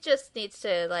just needs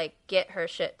to, like, get her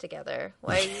shit together.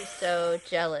 Why are you so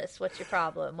jealous? What's your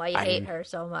problem? Why you hate her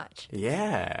so much?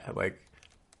 Yeah, like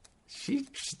she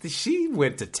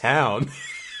went to town.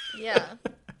 Yeah.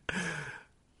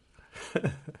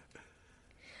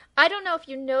 I don't know if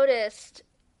you noticed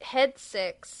Head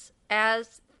 6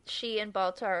 as she and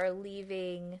Baltar are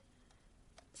leaving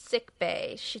sick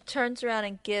bay. She turns around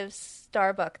and gives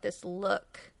Starbuck this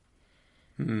look.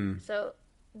 So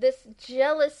this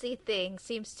jealousy thing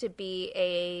seems to be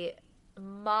a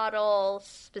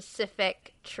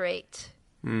model-specific trait.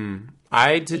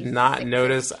 I did not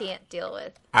notice. Can't deal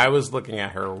with. I was looking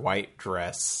at her white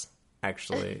dress,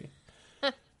 actually.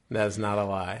 That's not a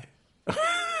lie.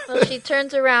 Well, she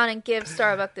turns around and gives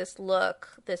Starbuck this look,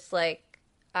 this, like,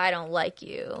 I don't like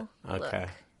you Okay.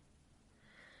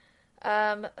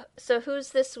 look. So who's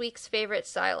this week's favorite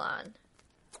Cylon?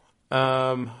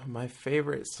 My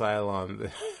favorite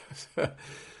Cylon,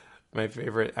 my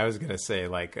favorite, I was going to say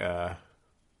like,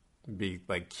 be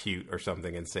like cute or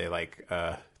something and say like,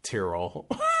 Tyrol,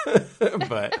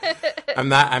 but I'm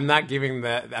not giving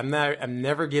that, I'm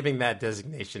never giving that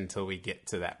designation until we get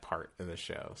to that part in the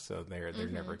show. So they're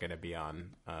never going to be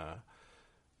on,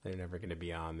 they're never going to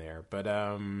be on there, but,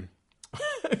 I'm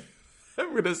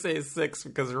going to say 6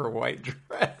 because of her white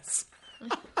dress.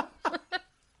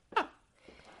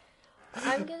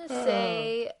 I'm going to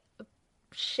say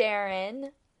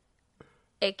Sharon,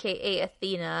 a.k.a.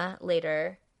 Athena,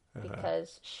 later,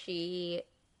 because she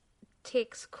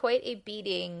takes quite a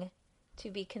beating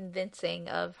to be convincing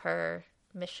of her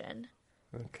mission.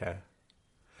 Okay.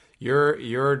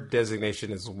 Your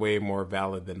designation is way more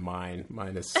valid than mine.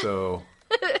 Mine is so...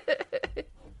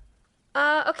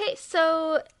 Okay,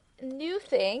 so new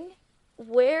thing.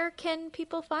 Where can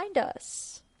people find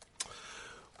us?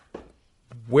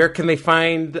 where can they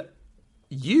find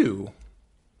you?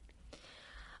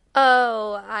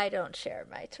 Oh, I don't share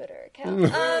my Twitter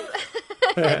account.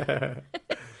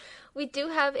 We do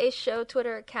have a show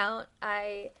Twitter account.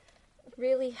 I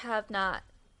really have not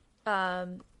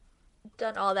done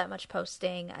all that much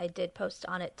posting. I did post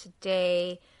on it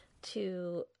today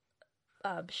to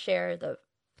share the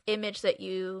image that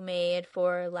you made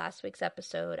for last week's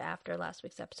episode after last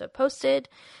week's episode posted.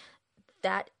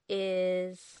 That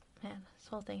is... Man, this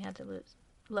whole thing had to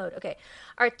load. Okay.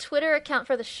 Our Twitter account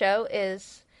for the show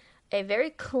is a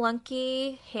very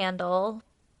clunky handle,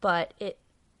 but it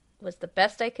was the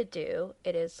best I could do.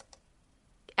 It is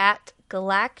at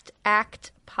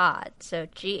GalactActPod. So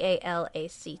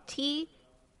GalactActPod.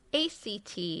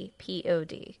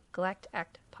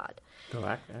 GalactActPod.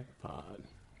 GalactActPod.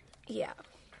 Yeah.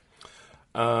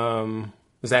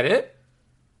 Is that it?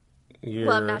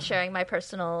 Well, I'm not sharing my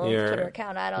personal Twitter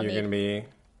account. I don't need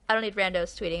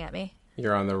randos tweeting at me.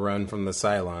 You're on the run from the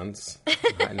Cylons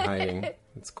and hiding.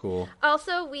 It's cool.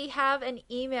 Also, we have an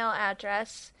email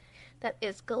address that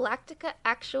is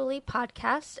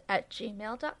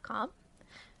galacticaactuallypodcast@gmail.com.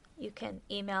 You can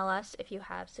email us if you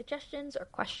have suggestions or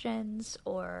questions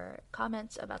or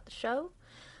comments about the show.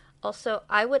 Also,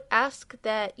 I would ask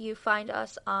that you find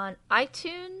us on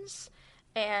iTunes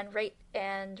and rate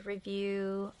and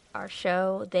review our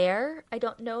show there. I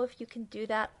don't know if you can do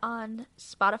that on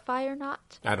Spotify or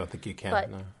not. I don't think you can. But,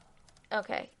 no.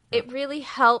 Okay. It really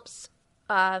helps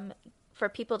for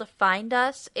people to find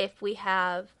us if we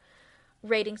have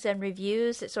ratings and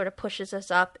reviews. It sort of pushes us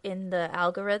up in the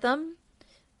algorithm.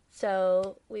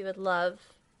 So we would love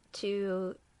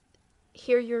to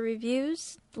hear your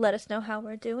reviews. Let us know how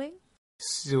we're doing.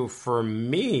 So for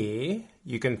me,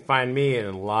 you can find me in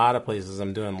a lot of places.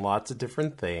 I'm doing lots of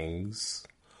different things.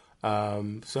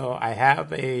 So I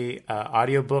have a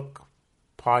audiobook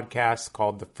podcast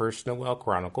called The First Noel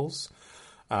Chronicles,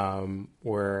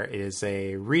 where it is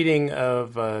a reading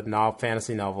of a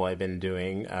fantasy novel I've been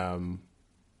doing.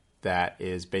 That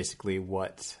is basically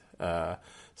what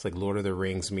it's like Lord of the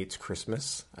Rings meets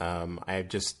Christmas. I've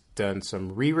just done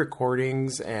some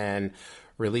re-recordings and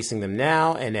releasing them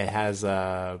now, and it has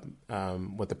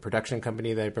with the production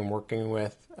company that I've been working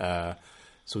with.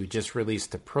 So we just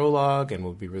released the prologue, and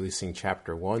we'll be releasing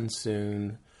chapter 1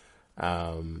 soon.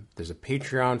 There's a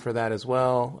Patreon for that as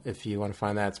well. If you want to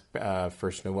find that, it's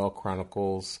First Noel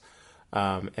Chronicles.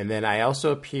 And then I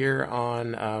also appear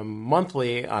on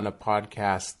monthly on a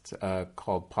podcast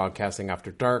called Podcasting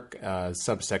After Dark.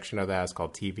 Subsection of that is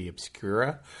called TV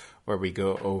Obscura, where we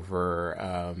go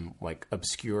over like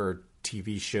obscure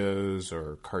TV shows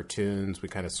or cartoons. We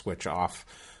kind of switch off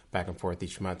back and forth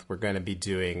each month. We're going to be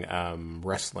doing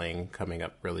wrestling coming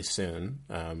up really soon.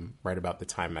 Right about the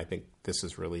time I think this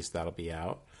is released, that'll be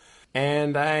out.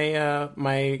 And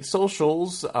my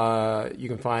socials, you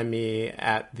can find me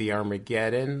at The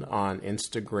Armageddon on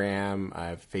Instagram. I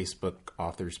have Facebook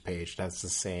authors page. That's the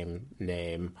same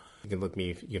name. You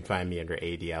can find me under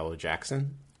A. Diallo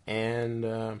Jackson.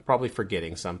 And probably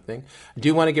forgetting something. I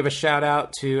do want to give a shout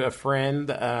out to a friend.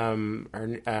 Her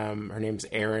name's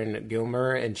Erin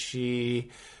Gilmer, and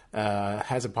she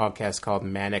has a podcast called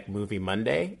Manic Movie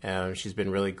Monday. She's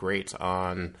been really great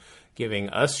on giving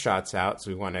us shouts out, so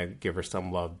we want to give her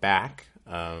some love back.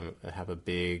 Have a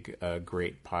big,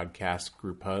 great podcast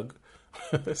group hug.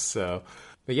 But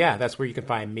yeah, that's where you can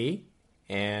find me.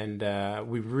 And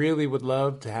we really would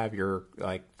love to have your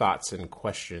thoughts and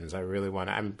questions.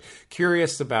 I'm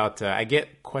curious about, I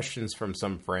get questions from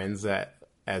some friends that,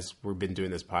 as we've been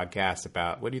doing this podcast,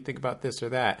 about what do you think about this or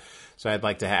that? So I'd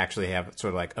like to actually have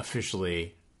sort of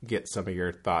officially get some of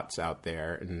your thoughts out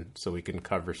there, and so we can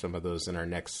cover some of those in our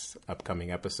next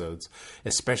upcoming episodes,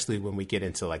 especially when we get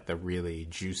into the really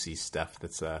juicy stuff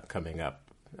that's coming up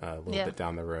a little bit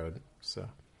down the road. So.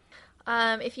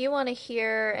 If you want to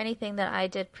hear anything that I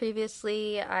did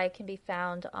previously, I can be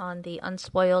found on the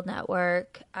Unspoiled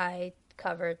Network. I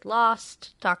covered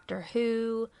Lost, Doctor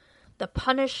Who, The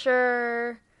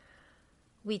Punisher.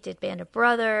 We did Band of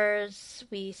Brothers.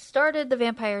 We started The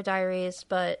Vampire Diaries,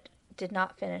 but did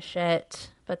not finish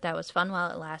it. But that was fun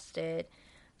while it lasted.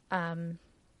 I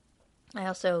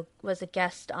also was a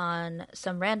guest on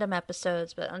some random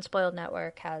episodes, but Unspoiled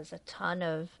Network has a ton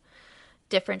of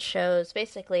different shows,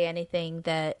 basically anything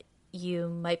that you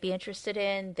might be interested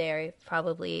in. They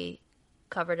probably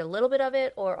covered a little bit of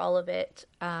it or all of it.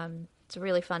 It's a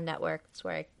really fun network. It's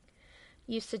where I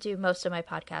used to do most of my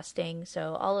podcasting,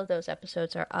 so all of those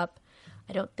episodes are up.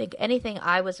 I don't think anything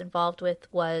I was involved with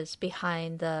was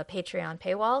behind the Patreon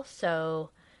paywall, so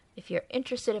if you're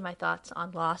interested in my thoughts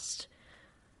on Lost,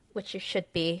 which you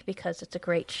should be because it's a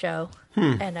great show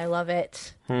and I love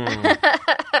it. Or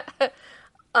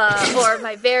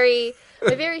my very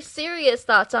serious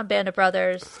thoughts on Band of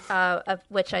Brothers, of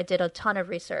which I did a ton of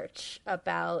research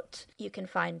about. You can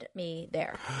find me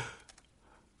there.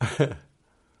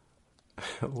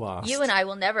 Lost. You and I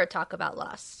will never talk about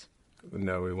Lost.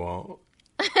 No, we won't.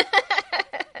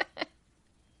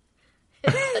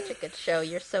 It's such a good show.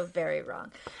 You're so very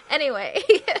wrong. Anyway.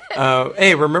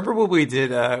 Hey, remember what we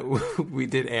did? We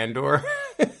did Andor.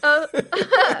 We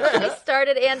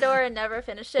started Andor and never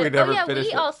finished it. We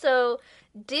We also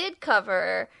did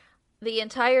cover the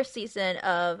entire season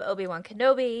of Obi-Wan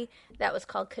Kenobi. That was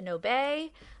called Kenobi.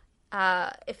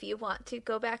 If you want to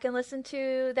go back and listen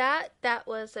to that, that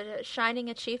was a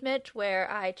shining achievement where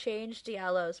I changed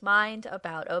Diallo's mind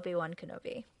about Obi-Wan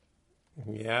Kenobi.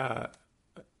 Yeah.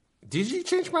 Did you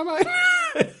change my mind?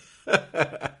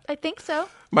 I think so.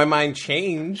 My mind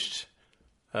changed.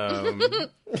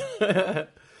 Yeah,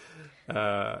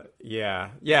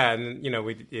 and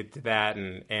we did that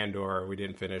and Andor. We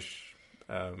didn't finish.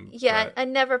 But, I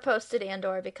never posted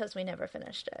Andor because we never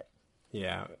finished it.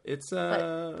 Yeah, it's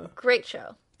Great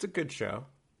show. It's a good show.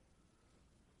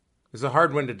 It's a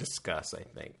hard one to discuss, I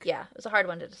think. Yeah, it was a hard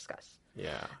one to discuss.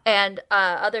 Yeah. And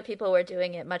other people were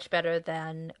doing it much better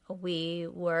than we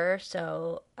were,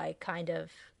 so I kind of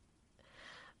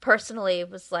personally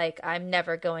was like, I'm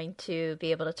never going to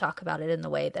be able to talk about it in the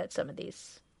way that some of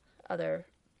these other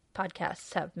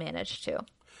podcasts have managed to.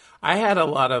 I had a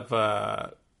lot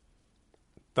of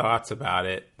thoughts about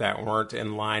it that weren't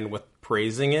in line with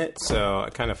praising it, so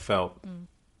I kind of felt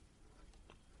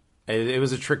it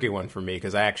was a tricky one for me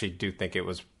because I actually do think it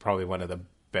was probably one of the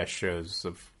best shows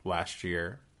of last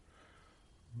year,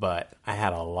 but I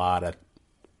had a lot of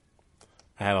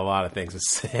things to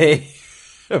say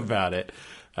about it,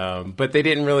 but they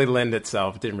didn't really lend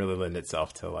itself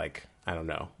to, like, I don't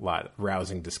know, a lot of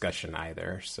rousing discussion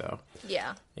either. So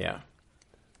yeah,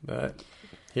 but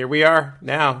here we are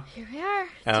now. Here we are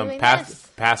doing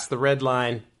past the red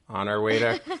line, on our way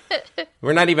to.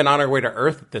 We're not even on our way to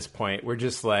Earth at this point. We're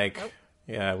just like, nope.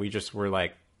 Yeah, we're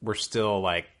still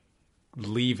like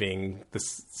leaving the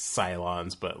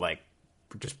Cylons, but like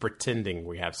we're just pretending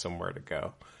we have somewhere to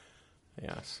go.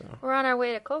 Yeah, so we're on our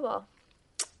way to Kobol.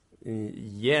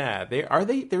 Yeah,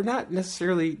 they're not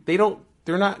necessarily.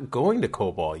 They're not going to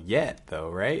Kobol yet, though,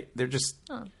 right? They're just.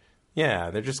 Oh. Yeah,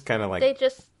 they're just kind of like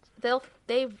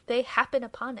they happen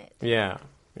upon it. Yeah.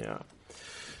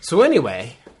 So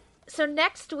anyway. So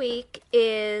next week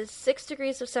is 6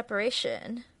 Degrees of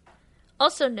Separation,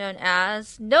 also known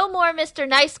as No More Mr.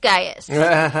 Nice Guyist.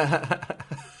 I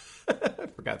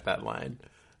forgot that line.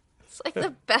 It's like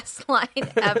the best line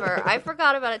ever. I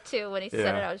forgot about it too when he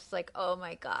said it. I was just like, oh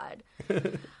my God.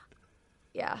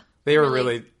 Yeah. They were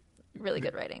really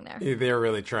good writing there. They were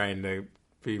really trying to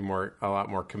be a lot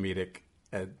more comedic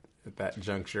at that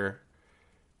juncture.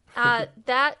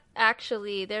 That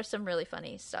actually, there's some really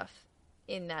funny stuff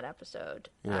in that episode.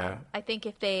 Yeah. I think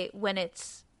when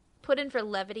it's put in for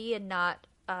levity and not,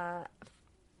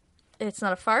 it's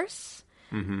not a farce,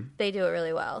 they do it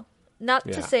really well. Not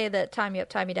to say that Tie Me Up,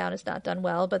 Tie Me Down is not done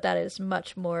well, but that is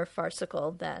much more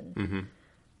farcical than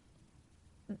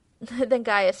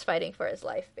Gaius fighting for his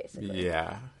life, basically.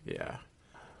 Yeah.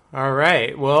 All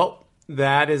right. Well,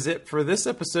 that is it for this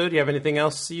episode. Do you have anything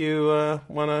else you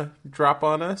want to drop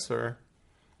on us, or?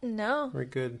 No. We're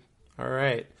good. All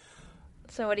right.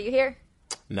 So what do you hear?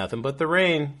 Nothing but the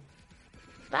rain.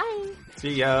 Bye.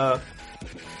 See ya.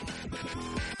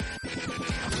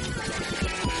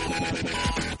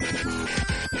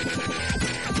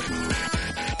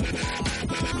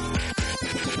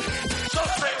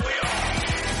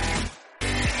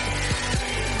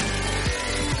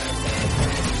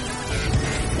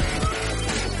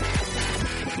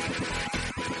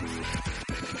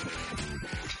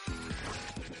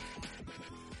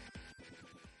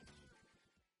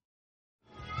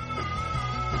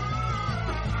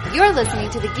 You're listening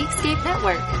to the Geekscape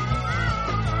Network.